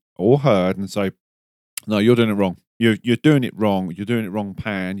be or heard, and say, "No, you're doing it wrong. You're doing it wrong. You're doing it wrong,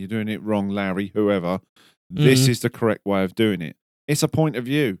 Pan. You're doing it wrong, Larry. Whoever. This is the correct way of doing it." It's a point of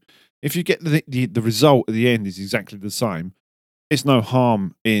view. If you get the result at the end is exactly the same, it's no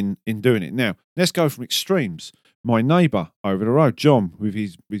harm in doing it. Now, let's go from extremes. My neighbour over the road, John, with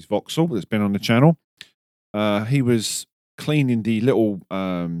his Vauxhall that's been on the channel. He was cleaning the little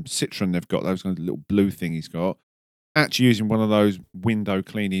Citroen they've got, those kind of little blue thing he's got, actually using one of those window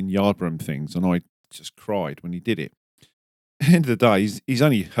cleaning yard broom things, and I just cried when he did it. At the end of the day, he's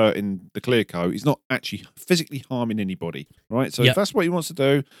only hurting the clear coat. He's not actually physically harming anybody, right? So if that's what he wants to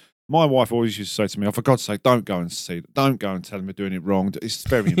do, my wife always used to say to me, "Oh, for God's sake, don't go and don't go and tell him we're doing it wrong. It's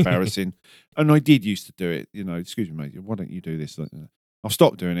very embarrassing." And I did used to do it. Excuse me, mate, why don't you do this? I'll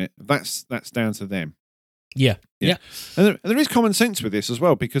stop doing it. That's down to them. Yeah. And there is common sense with this as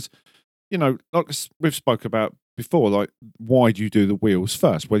well, because, like we've spoke about before, like, why do you do the wheels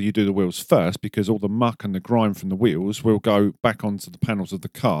first? Well, you do the wheels first because all the muck and the grime from the wheels will go back onto the panels of the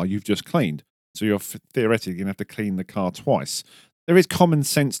car you've just cleaned. So you're theoretically going to have to clean the car twice. There is common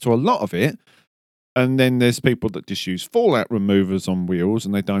sense to a lot of it. And then there's people that just use fallout removers on wheels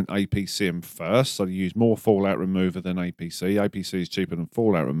and they don't APC them first. So they use more fallout remover than APC. APC is cheaper than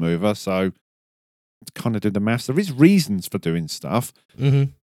fallout remover. So kind of do the maths. There is reasons for doing stuff,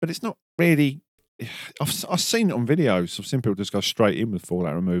 but it's not really. I've seen it on videos. I've seen people just go straight in with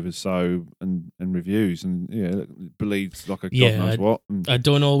fallout removers, and reviews, and it bleeds like a God knows what. I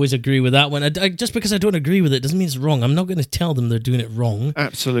don't always agree with that one. I just because I don't agree with it doesn't mean it's wrong. I'm not going to tell them they're doing it wrong.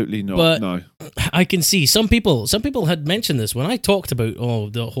 Absolutely not. But no, I can see some people had mentioned this when I talked about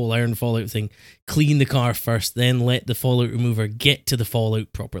the whole iron fallout thing. Clean the car first, then let the fallout remover get to the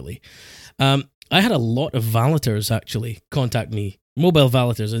fallout properly. I had a lot of valeters actually contact me, mobile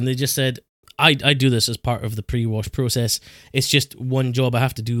valeters, and they just said, I do this as part of the pre-wash process. It's just one job I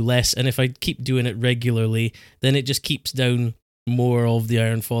have to do less, and if I keep doing it regularly, then it just keeps down more of the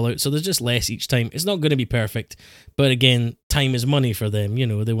iron fallout. So there's just less each time. It's not going to be perfect, but again, time is money for them.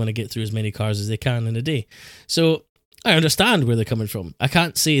 They want to get through as many cars as they can in a day. So I understand where they're coming from. I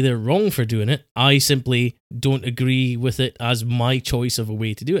can't say they're wrong for doing it. I simply don't agree with it as my choice of a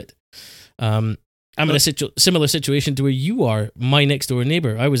way to do it. I'm in a similar situation to where you are, my next door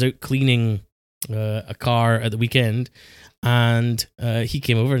neighbor. I was out cleaning a car at the weekend, and he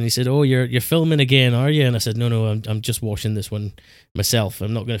came over and he said, "Oh, you're filming again, are you?" And I said, "No, I'm just washing this one myself.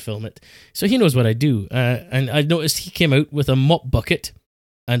 I'm not going to film it." So he knows what I do, and I noticed he came out with a mop bucket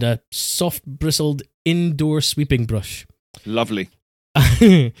and a soft bristled indoor sweeping brush. Lovely.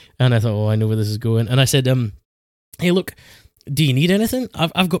 And I thought, oh, I know where this is going. And I said, hey, look, do you need anything?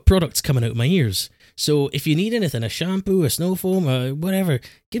 I've got products coming out of my ears. So if you need anything, a shampoo, a snow foam, whatever,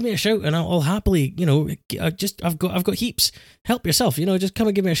 give me a shout and I'll happily, I've got heaps. Help yourself, just come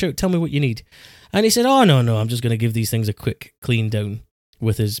and give me a shout. Tell me what you need. And he said, oh, no, I'm just going to give these things a quick clean down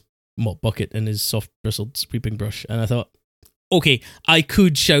with his mop bucket and his soft bristled sweeping brush. And I thought, okay, I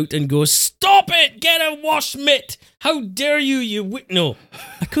could shout and go, stop it, get a wash mitt. How dare you, no,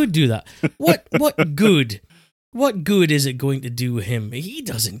 I could do that. What good? What good is it going to do him? He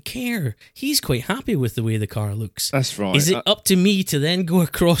doesn't care. He's quite happy with the way the car looks. That's right. Is it up to me to then go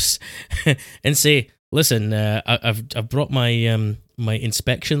across and say, listen, I've brought my my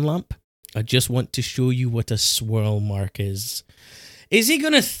inspection lamp. I just want to show you what a swirl mark is. Is he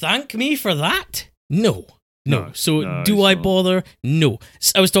going to thank me for that? No. So do I bother? No.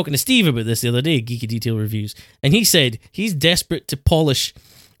 I was talking to Steve about this the other day, Geeky Detail Reviews, and he said he's desperate to polish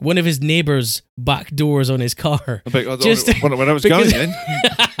one of his neighbour's back doors on his car. When I was going then.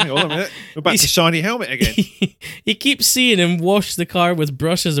 Hang on a minute. We're back to shiny helmet again. He keeps seeing him wash the car with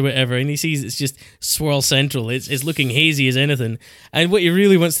brushes or whatever, and he sees it's just Swirl Central. It's looking hazy as anything. And what he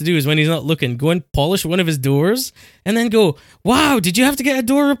really wants to do is when he's not looking, go and polish one of his doors and then go, wow, did you have to get a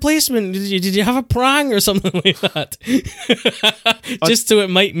door replacement? Did you have a prang or something like that? Just so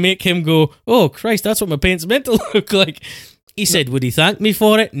it might make him go, oh, Christ, that's what my paint's meant to look like. He said, would he thank me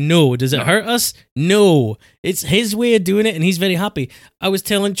for it? No. Does it hurt us? No. It's his way of doing it, and he's very happy. I was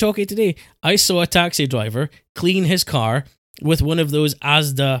telling Chalky today, I saw a taxi driver clean his car with one of those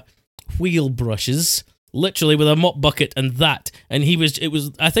Asda wheel brushes, literally with a mop bucket and that. And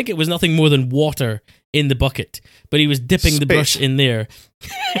I think it was nothing more than water in the bucket, but he was dipping the brush in there.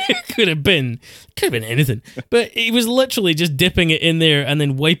 Could have been anything. But he was literally just dipping it in there and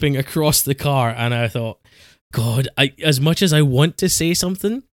then wiping across the car, and I thought, God, as much as I want to say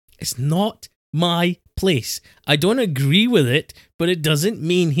something, it's not my place. I don't agree with it, but it doesn't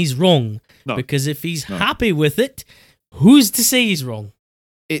mean he's wrong. No. Because if he's happy with it, who's to say he's wrong?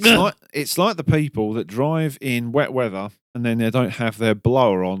 It's like the people that drive in wet weather and then they don't have their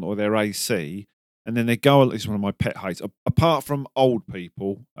blower on or their AC, and then they go. It's one of my pet hates. Apart from old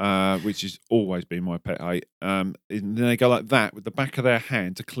people, which has always been my pet hate, and then they go like that with the back of their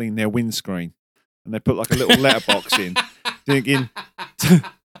hand to clean their windscreen. And they put like a little letterbox in, thinking,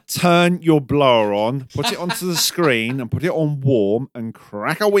 turn your blower on, put it onto the screen and put it on warm and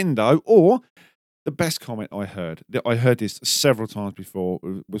crack a window. Or the best comment I heard this several times before,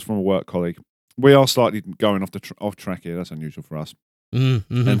 was from a work colleague. We are slightly going off track here. That's unusual for us.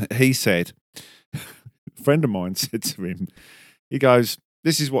 Mm-hmm. And he said, a friend of mine said to him, he goes,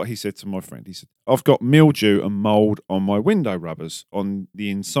 this is what he said to my friend. He said, I've got mildew and mould on my window rubbers on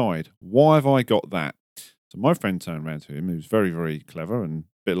the inside. Why have I got that? So my friend turned around to him, who was very, very clever and a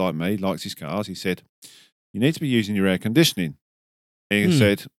bit like me, likes his cars. He said, you need to be using your air conditioning. And he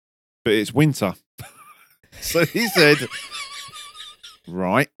said, but it's winter. So he said,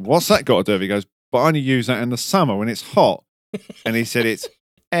 right, what's that got to do? He goes, but I only use that in the summer when it's hot. And he said, it's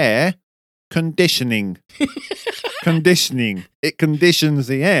air conditioning. Conditioning. It conditions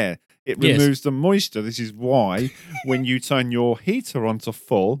the air. It removes the moisture. This is why when you turn your heater on to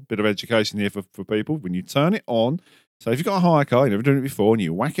full, bit of education here for people, when you turn it on, so if you've got a hire car, you've never done it before, and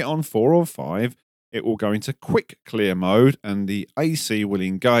you whack it on 4 or 5, it will go into quick clear mode and the AC will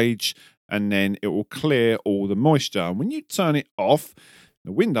engage and then it will clear all the moisture. And when you turn it off,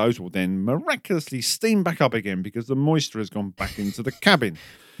 the windows will then miraculously steam back up again because the moisture has gone back into the cabin.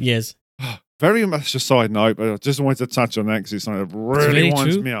 Yes. Very much a side note, but I just wanted to touch on that because it's something that really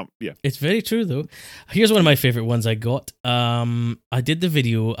winds me up. Yeah, it's very true, though. Here's one of my favourite ones I got. I did the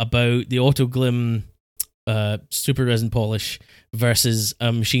video about the Autoglim super resin polish versus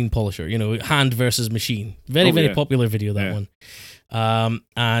a machine polisher. Hand versus machine. Very popular video, that one.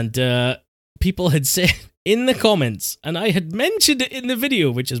 And people had said in the comments, and I had mentioned it in the video,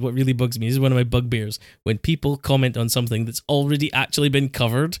 which is what really bugs me. This is one of my bugbears, when people comment on something that's already actually been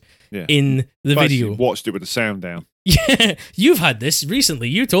covered in the video. Watched it with the sound down. Yeah, you've had this recently.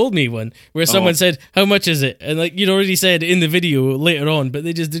 You told me one where someone said, "How much is it?" And you'd already said in the video later on, but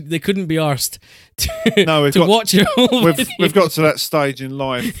they couldn't be arsed to watch your whole video. We've got to that stage in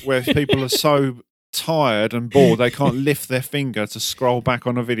life where people are so tired and bored they can't lift their finger to scroll back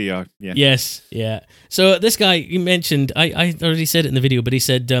on a video. Yeah. Yes. Yeah. So this guy you mentioned, I already said it in the video, but he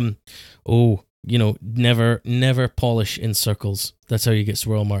said, never polish in circles. That's how you get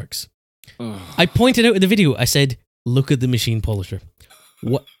swirl marks. I pointed out in the video, I said, look at the machine polisher.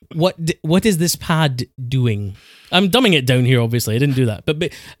 What is this pad doing? I'm dumbing it down here, obviously. I didn't do that.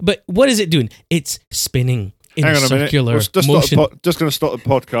 But what is it doing? It's spinning. in Hang a on a minute. circular Just going motion. to stop the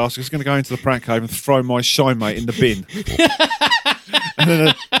podcast. Just going to go into the Pratt cave and throw my Shine Mate in the bin. And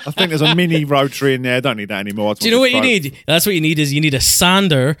then I think there's a mini rotary in there. I don't need that anymore. Do you know what you need? That's what you need is you need a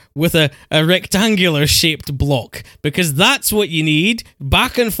sander with a rectangular shaped block, because that's what you need.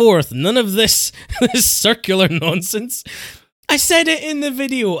 Back and forth. None of this circular nonsense. I said it in the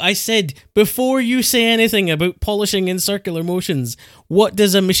video. I said, before you say anything about polishing in circular motions, what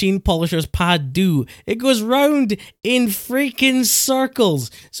does a machine polisher's pad do? It goes round in freaking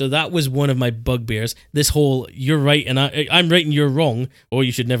circles. So that was one of my bugbears. This whole, you're right and I'm right and you're wrong, or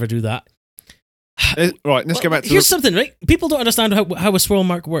you should never do that. Right, let's go back to Here's something, right? People don't understand how a swirl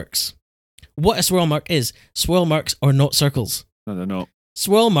mark works. What a swirl mark is. Swirl marks are not circles. No, they're not.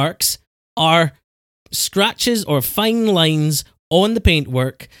 Swirl marks are scratches or fine lines on the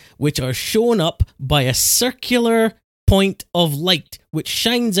paintwork which are shown up by a circular point of light which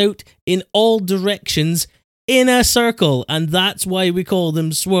shines out in all directions in a circle, and that's why we call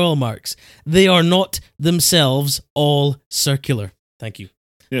them swirl marks. They are not themselves all circular. Thank you.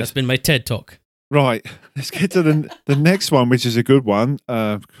 Yes. That's been my TED Talk. Right, let's get to the next one, which is a good one.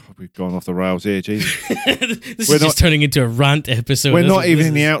 God, we've gone off the rails here, geez. This is just turning into a rant episode. We're not even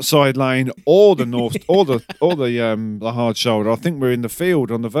in the outside lane or the north or the hard shoulder. I think we're in the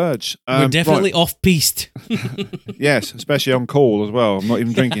field on the verge. We're definitely off piste. Yes, especially on call as well. I'm not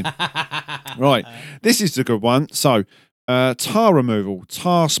even drinking. Right, this is the good one. So, tar removal,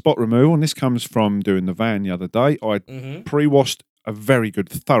 tar spot removal, and this comes from doing the van the other day. I pre-washed a very good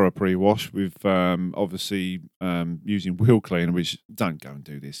thorough pre-wash with obviously using wheel cleaner, which don't go and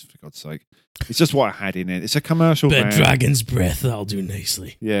do this for God's sake. It's just what I had in it. It's a commercial van. Dragon's breath, that'll do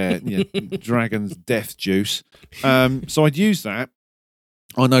nicely. Yeah, Dragon's death juice. So I'd use that.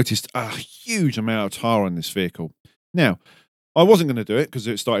 I noticed a huge amount of tar on this vehicle. Now, I wasn't going to do it because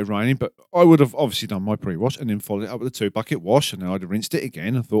it started raining, but I would have obviously done my pre-wash and then followed it up with a 2-bucket wash, and then I'd have rinsed it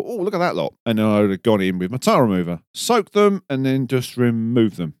again and thought, oh, look at that lot. And then I would have gone in with my tar remover, soaked them, and then just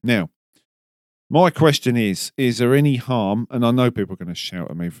remove them. Now, my question is there any harm, and I know people are going to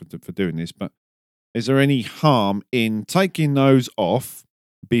shout at me for doing this, but is there any harm in taking those off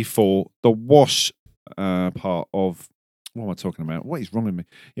before the wash part of... What am I talking about? What is wrong with me?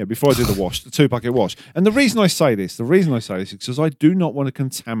 Yeah, before I do the wash, the 2-bucket wash. And the reason I say this is because I do not want to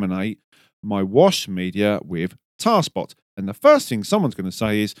contaminate my wash media with tar spots. And the first thing someone's going to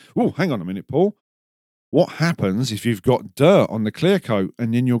say is, oh, hang on a minute, Paul. What happens if you've got dirt on the clear coat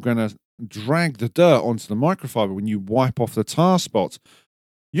and then you're going to drag the dirt onto the microfiber when you wipe off the tar spots?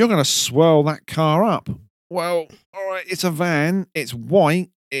 You're going to swirl that car up. Well, all right, it's a van. It's white.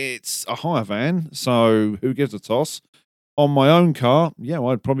 It's a hire van. So who gives a toss? On my own car, yeah,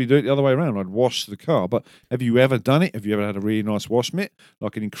 I'd probably do it the other way around. I'd wash the car. But have you ever done it? Have you ever had a really nice wash mitt,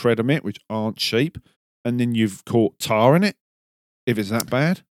 like an Incredimet, which aren't cheap, and then you've caught tar in it? If it's that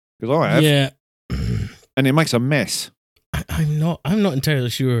bad, because I have, yeah, and it makes a mess. I'm not entirely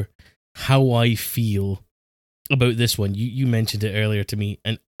sure how I feel about this one. You mentioned it earlier to me,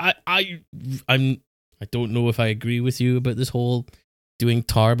 and I don't know if I agree with you about this whole doing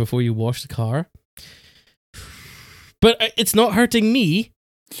tar before you wash the car. But it's not hurting me.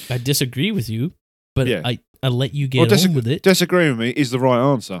 I disagree with you, but yeah. I let you get on with it. Disagreeing with me is the right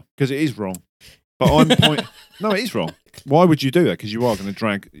answer, because it is wrong. But no, it is wrong. Why would you do that? Because you are going to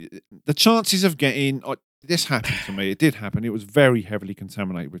drag. The chances of getting... this happened to me. It did happen. It was very heavily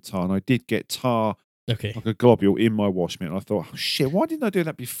contaminated with tar, and I did get tar, like a globule, in my wash mitt. And I thought, oh, shit, why didn't I do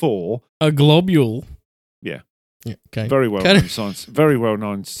that before? A globule? Yeah. Okay. Very well known science. Very well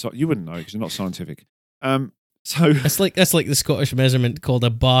known. You wouldn't know because you're not scientific. So that's like the Scottish measurement called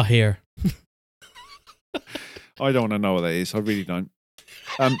a bar hair. I don't want to know what that is. I really don't.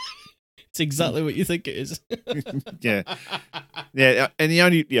 It's exactly what you think it is. Yeah. And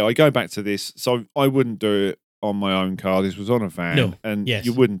I go back to this. So I wouldn't do it on my own car. This was on a van, and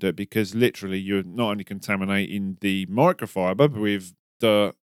you wouldn't do it because literally you're not only contaminating the microfiber with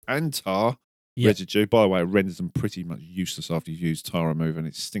dirt and tar residue. By the way, it renders them pretty much useless after you've used tar remover, and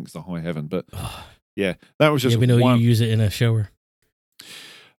it stinks to high heaven. But yeah, that was just. We know you use it in a shower.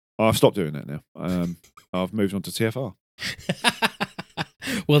 I've stopped doing that now. I've moved on to TFR.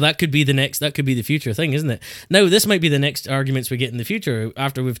 Well, that could be the future thing, isn't it? Now, this might be the next arguments we get in the future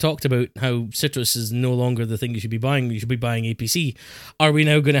after we've talked about how citrus is no longer the thing you should be buying. You should be buying APC. Are we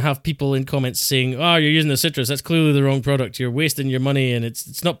now going to have people in comments saying, "Oh, you're using the citrus. That's clearly the wrong product. You're wasting your money, and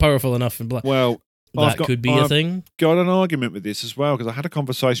it's not powerful enough." And blah. Well, that could be a thing. Got an argument with this as well because I had a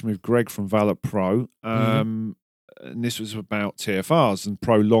conversation with Greg from Valet Pro. and this was about TFRs and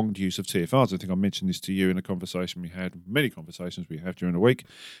prolonged use of TFRs. I think I mentioned this to you in a conversation we had, many conversations we had during the week.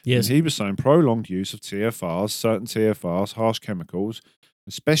 Yes. And he was saying prolonged use of TFRs, certain TFRs, harsh chemicals,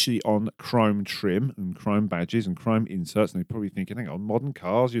 especially on chrome trim and chrome badges and chrome inserts. And you're probably thinking, hang on, modern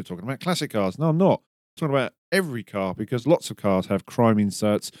cars? You're talking about classic cars. No, I'm not. I'm talking about every car, because lots of cars have chrome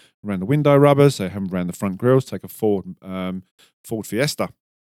inserts around the window rubbers. They have them around the front grills. Take a Ford Fiesta.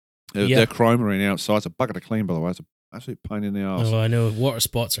 They're chrome around the outside. It's a bugger to clean, by the way. It's an absolute pain in the arse. Oh, I know. Water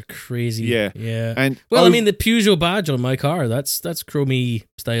spots are crazy. Yeah. And I mean, the Peugeot badge on my car, that's chromey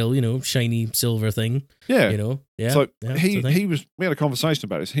style, shiny silver thing. Yeah. So we had a conversation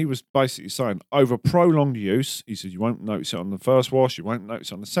about this. He was basically saying over prolonged use, he said you won't notice it on the first wash, you won't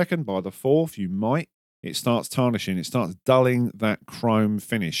notice it on the second, by the fourth you might. It starts tarnishing, it starts dulling that chrome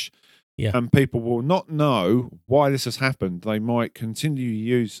finish. Yeah. And people will not know why this has happened. They might continue to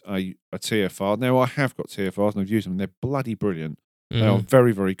use a TFR. Now, I have got TFRs and I've used them, and they're bloody brilliant. They are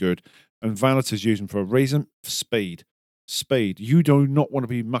very, very good. And Vanita's use them for a reason: speed. Speed. You do not want to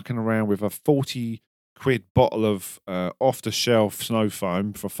be mucking around with a 40 quid bottle of off the shelf snow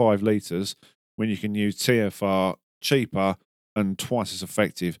foam for 5 litres when you can use TFR cheaper and twice as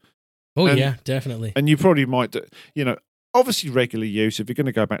effective. Oh, yeah, definitely. And you probably might, obviously regular use. If you're going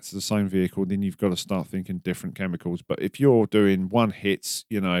to go back to the same vehicle, then you've got to start thinking different chemicals. But if you're doing one hits,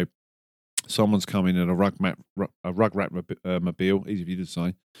 someone's coming in a rug rat mobile, easy for you to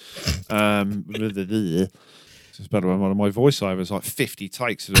say. It's better when one of my voiceovers, like 50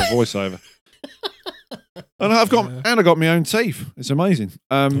 takes of a voiceover. And I got my own teeth. It's amazing.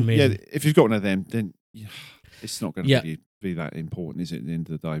 Yeah, if you've got one of them, then it's not going to be that important, is it? At the end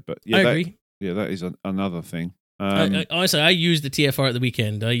of the day, but I agree. That is another thing. Honestly, I used the TFR at the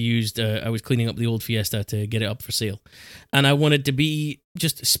weekend. I was cleaning up the old Fiesta to get it up for sale, and I wanted to be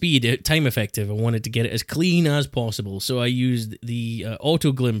just speed, time effective. I wanted to get it as clean as possible, so I used the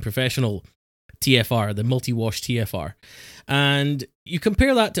Autoglim Professional TFR, the multi-wash TFR, and you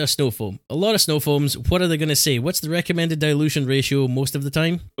compare that to a snow foam. A lot of snow foams, what are they going to say? What's the recommended dilution ratio most of the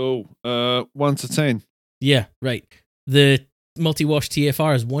time? 1 to 10. Yeah, right. The multi-wash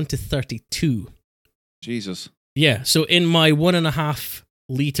TFR is 1 to 32. Jesus. Yeah, so in my 1.5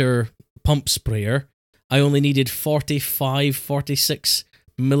 litre pump sprayer, I only needed 46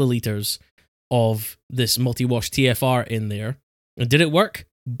 milliliters of this multi-wash TFR in there. And did it work?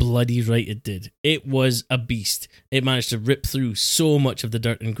 Bloody right it did. It was a beast. It managed to rip through so much of the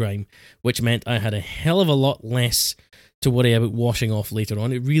dirt and grime, which meant I had a hell of a lot less to worry about washing off later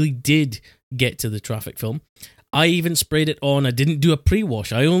on. It really did get to the traffic film. I even sprayed it on. I didn't do a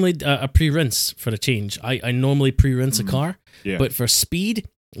pre-wash. I only a pre-rinse for a change. I normally pre-rinse a car, but for speed,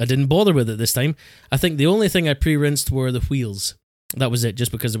 I didn't bother with it this time. I think the only thing I pre-rinsed were the wheels. That was it,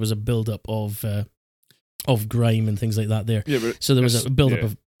 just because there was a build-up of grime and things like that there. Yeah, so there was a build-up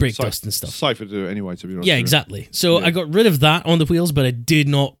of brake dust and stuff. Safer to do it anyway, to be honest. Yeah, exactly. So I got rid of that on the wheels, but I did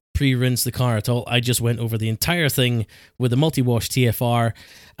not pre-rinse the car at all. I just went over the entire thing with a multi-wash TFR,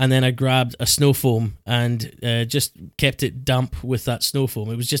 and then I grabbed a snow foam and just kept it damp with that snow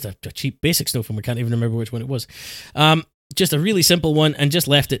foam. It was just a cheap basic snow foam. I can't even remember which one it was. Just a really simple one, and just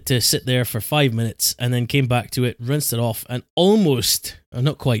left it to sit there for 5 minutes, and then came back to it, rinsed it off, and almost,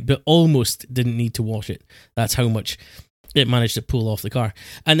 not quite, but almost didn't need to wash it. That's how much it managed to pull off the car.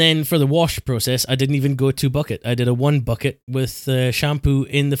 And then for the wash process, I didn't even go 2 bucket. I did a 1 bucket with shampoo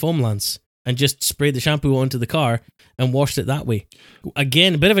in the foam lance and just sprayed the shampoo onto the car and washed it that way.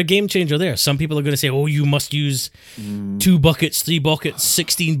 Again, a bit of a game changer there. Some people are going to say, oh, you must use 2 buckets, 3 buckets,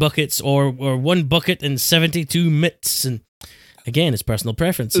 16 buckets, or 1 bucket and 72 mitts. And again, it's personal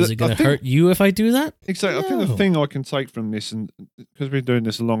preference. Is it going to hurt you if I do that? Exactly. No. I think the thing I can take from this, and because we've been doing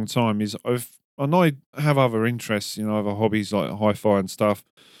this a long time, is I have other interests, other hobbies like hi-fi and stuff,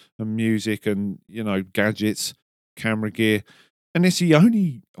 and music, and gadgets, camera gear, and it's the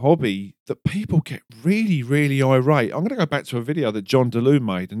only hobby that people get really, really irate. I'm going to go back to a video that John DeLue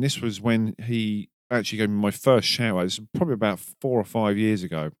made, and this was when he actually gave me my first shout out. It's probably about 4 or 5 years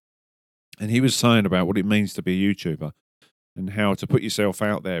ago, and he was saying about what it means to be a YouTuber and how to put yourself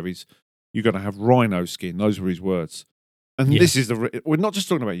out there is you've got to have rhino skin. Those were his words. And this is we're not just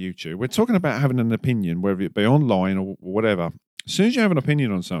talking about YouTube. We're talking about having an opinion, whether it be online or whatever. As soon as you have an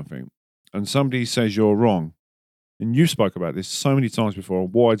opinion on something and somebody says you're wrong, and you spoke about this so many times before,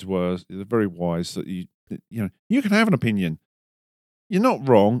 wise words, they're very wise, that you can have an opinion. You're not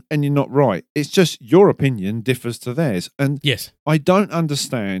wrong and you're not right. It's just your opinion differs to theirs. And yes, I don't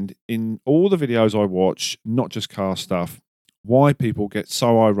understand in all the videos I watch, not just car stuff, why people get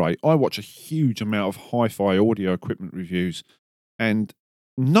so irate. I watch a huge amount of hi-fi audio equipment reviews, and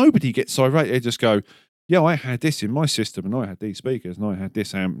nobody gets irate. They just go, yeah, I had this in my system, and I had these speakers, and I had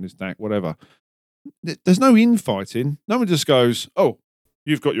this amp, and this DAC, whatever. There's no infighting. No one just goes, oh,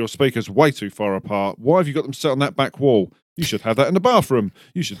 you've got your speakers way too far apart. Why have you got them set on that back wall? You should have that in the bathroom.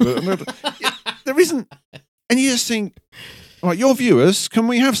 You should put it on there isn't. And you just think, all right, your viewers, can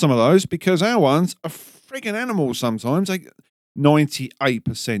we have some of those? Because our ones are frigging animals sometimes. 98%,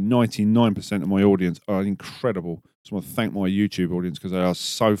 99% of my audience are incredible. Just want to thank my YouTube audience because they are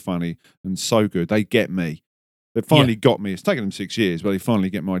so funny and so good. They get me. They finally got me. It's taken them 6 years, but they finally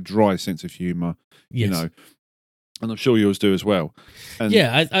get my dry sense of humour, you know. And I'm sure yours do as well. And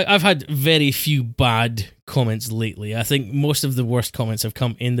yeah, I've had very few bad comments lately. I think most of the worst comments have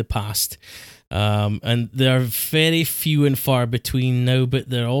come in the past. And they're very few and far between now, but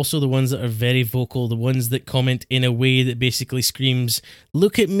they're also the ones that are very vocal, the ones that comment in a way that basically screams,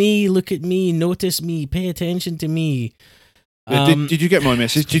 look at me, notice me, pay attention to me. Did you get my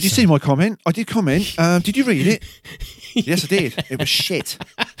message? Did you see my comment? I did comment. Did you read it? Yes, I did. It was shit.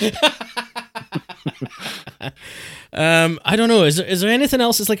 I don't know. Is there anything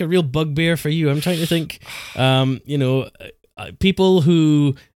else that's like a real bugbear for you? I'm trying to think. People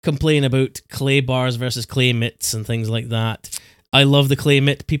who complain about clay bars versus clay mitts and things like that. I love the clay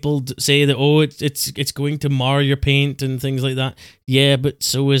mitt. People say that, oh, it's going to mar your paint and things like that. Yeah, but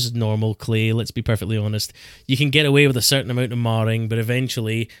so is normal clay. Let's be perfectly honest. You can get away with a certain amount of marring, but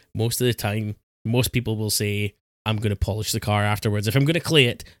eventually, most of the time, most people will say, I'm going to polish the car afterwards. If I'm going to clay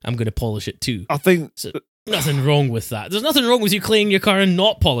it, I'm going to polish it too. I think... So, nothing wrong with that. There's nothing wrong with you claying your car and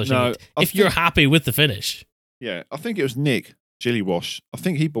not polishing it if you're happy with the finish. Yeah, I think it was Nick Gillywash. I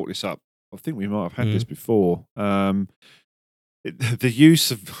think he brought this up. I think we might have had this before. The use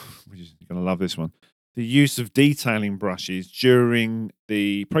of, you're going to love this one, the use of detailing brushes during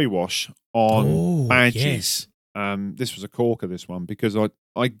the pre-wash on badges. Yes. This was a corker, this one, because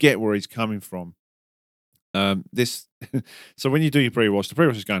I get where he's coming from. So when you do your pre-wash, the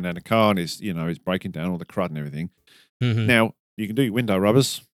pre-wash is going down the car and it's breaking down all the crud and everything. Mm-hmm. Now, you can do your window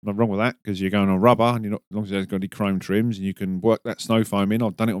rubbers. Nothing wrong with that because you're going on rubber and you're not, as long as it hasn't got any chrome trims, and you can work that snow foam in.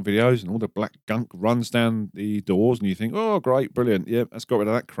 I've done it on videos, and all the black gunk runs down the doors, and you think, oh, great, brilliant. Yeah, that's got rid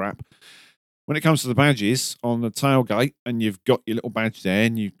of that crap. When it comes to the badges on the tailgate, and you've got your little badge there,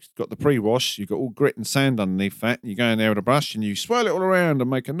 and you've got the pre-wash, you've got all grit and sand underneath that, and you go in there with a brush, and you swirl it all around and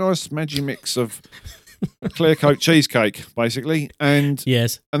make a nice Maggi mix of clear coat cheesecake, basically. And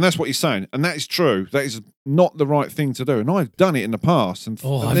yes, and that's what you're saying, and that is true. That is not the right thing to do, and I've done it in the past.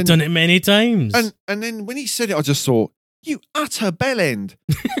 I've done it many times. And then when he said it, I just thought, you utter bellend.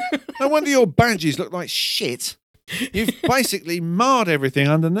 No wonder your badges look like shit. You've basically marred everything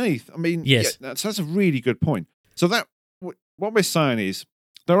underneath. I mean, yes, that's a really good point. So that what we're saying is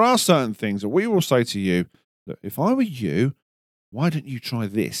there are certain things that we will say to you that if I were you, why don't you try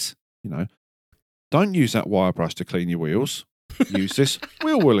this? Don't use that wire brush to clean your wheels. Use this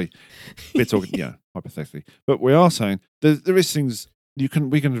wheel woolly. We're talking, hypothetically. But we are saying there is things we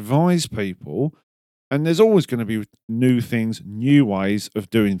can advise people, and there's always going to be new things, new ways of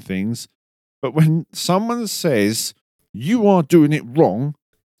doing things. But when someone says you are doing it wrong,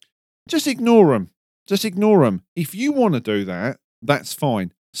 just ignore them. Just ignore them. If you want to do that, that's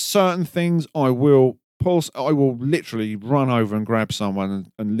fine. Certain things I will literally run over and grab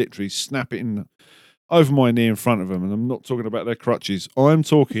someone and literally snap it in over my knee in front of them. And I'm not talking about their crutches. I'm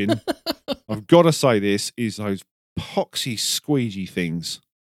talking, I've got to say this, is those poxy squeegee things.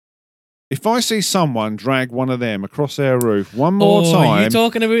 If I see someone drag one of them across their roof one more time... You're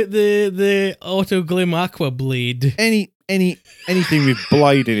talking about the Auto Glim Aqua blade. Anything with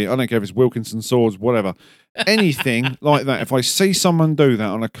blade in it, I don't care if it's Wilkinson swords, whatever. Anything like that. If I see someone do that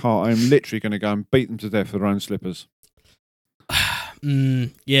on a car, I'm literally going to go and beat them to death with their own slippers.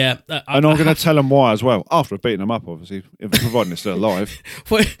 Yeah. And I'm going to tell them why as well, after I've beaten them up, obviously, providing they're still alive.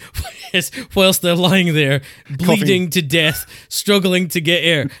 Whilst they're lying there, bleeding to death, struggling to get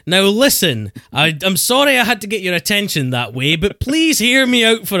air. Now listen, I'm sorry I had to get your attention that way, but please hear me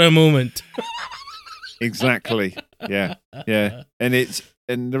out for a moment. Exactly. Yeah.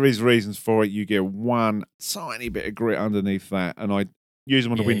 And there is reasons for it. You get one tiny bit of grit underneath that, and I use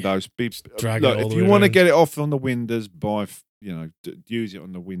them on the windows. If you want to get it off on the windows, use it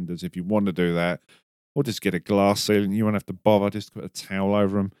on the windows if you want to do that, or just get a glass ceiling. You won't have to bother. Just put a towel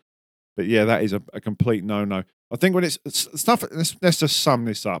over them. But yeah, that is a complete no-no. I think when it's stuff, let's just sum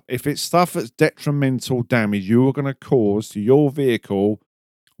this up. If it's stuff that's detrimental damage you are going to cause to your vehicle,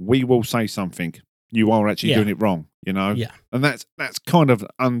 we will say something. You are actually doing it wrong, Yeah. And that's kind of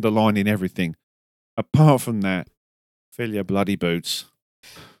underlining everything. Apart from that, fill your bloody boots.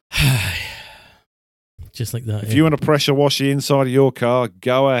 Just like that. If you want to pressure wash the inside of your car,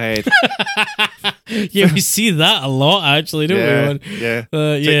 go ahead. Yeah, we see that a lot, actually, don't we? Yeah.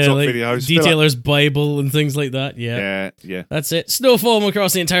 Yeah, TikTok like videos. Detailer's Bible and things like that. Yeah. Yeah. That's it. Snow foam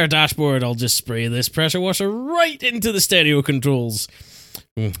across the entire dashboard. I'll just spray this pressure washer right into the stereo controls.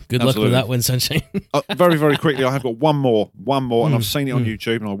 Good luck with that one, Sunshine. Very, very quickly, I have got one more, and I've seen it on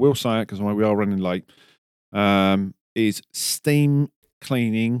YouTube, and I will say it because we are running late. Is steam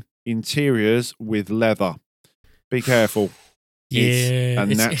cleaning interiors with leather. Be careful. It's a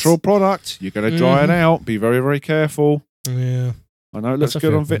natural product. You're going to dry it out. Be very, very careful. Yeah. I know it looks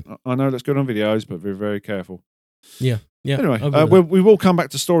good on videos, but be very careful. Yeah. Anyway, we will come back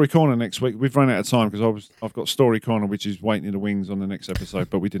to Story Corner next week. We've run out of time because I've got Story Corner, which is waiting in the wings on the next episode,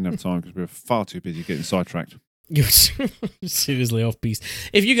 but we didn't have time because we were far too busy getting sidetracked. You're seriously off piece.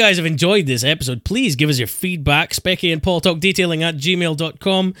 If you guys have enjoyed this episode, please give us your feedback. Specky and Paul Talk Detailing at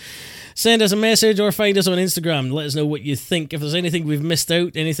gmail.com. Send us a message or find us on Instagram. Let us know what you think. If there's anything we've missed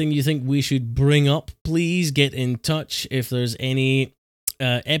out, anything you think we should bring up, please get in touch. If there's any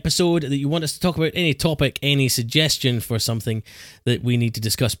episode that you want us to talk about, any topic, any suggestion for something that we need to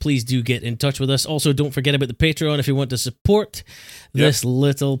discuss, please do get in touch with us. Also, don't forget about the Patreon if you want to support this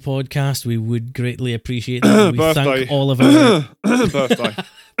little podcast. We would greatly appreciate that. We thank all of our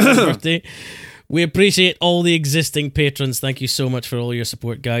birthday. We appreciate all the existing patrons. Thank you so much for all your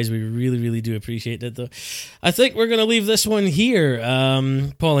support, guys. We really, really do appreciate it. Though, I think we're going to leave this one here.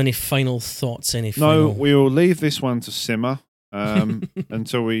 Paul, any final thoughts? No, we will leave this one to simmer.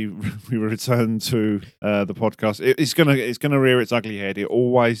 Until we return to the podcast. It's gonna rear its ugly head. It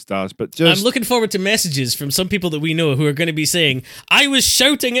always does. But I'm looking forward to messages from some people that we know who are going to be saying, "I was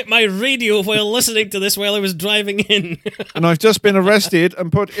shouting at my radio while listening to this while I was driving in, and I've just been arrested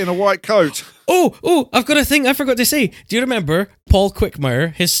and put in a white coat." Oh! I've got a thing I forgot to say. Do you remember Paul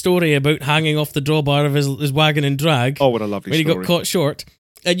Quickmeyer, his story about hanging off the drawbar of his wagon and drag? Oh, what a lovely story! When he got caught short,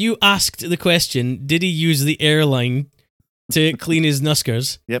 and you asked the question, did he use the airline to clean his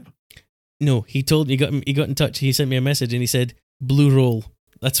nuskers? Yep. No, he got in touch. He sent me a message and he said blue roll.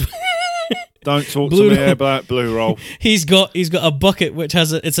 That's don't talk to me about blue roll. He's got a bucket which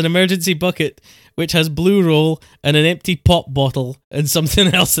has it's an emergency bucket which has blue roll and an empty pop bottle and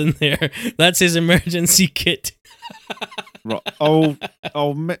something else in there. That's his emergency kit. Right.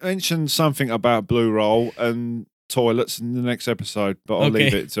 I'll mention something about blue roll and toilets in the next episode, but I'll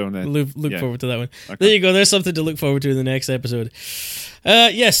leave it till then. Look forward to that one. Okay. There you go. There's something to look forward to in the next episode.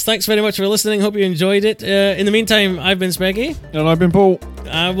 Yes, thanks very much for listening. Hope you enjoyed it. In the meantime, I've been Specky. And I've been Paul.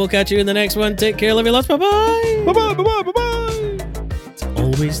 We'll catch you in the next one. Take care. Love you lots. Bye-bye. Bye-bye. Bye-bye. Bye-bye. It's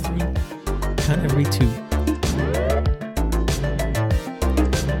always 3. Can't every 2.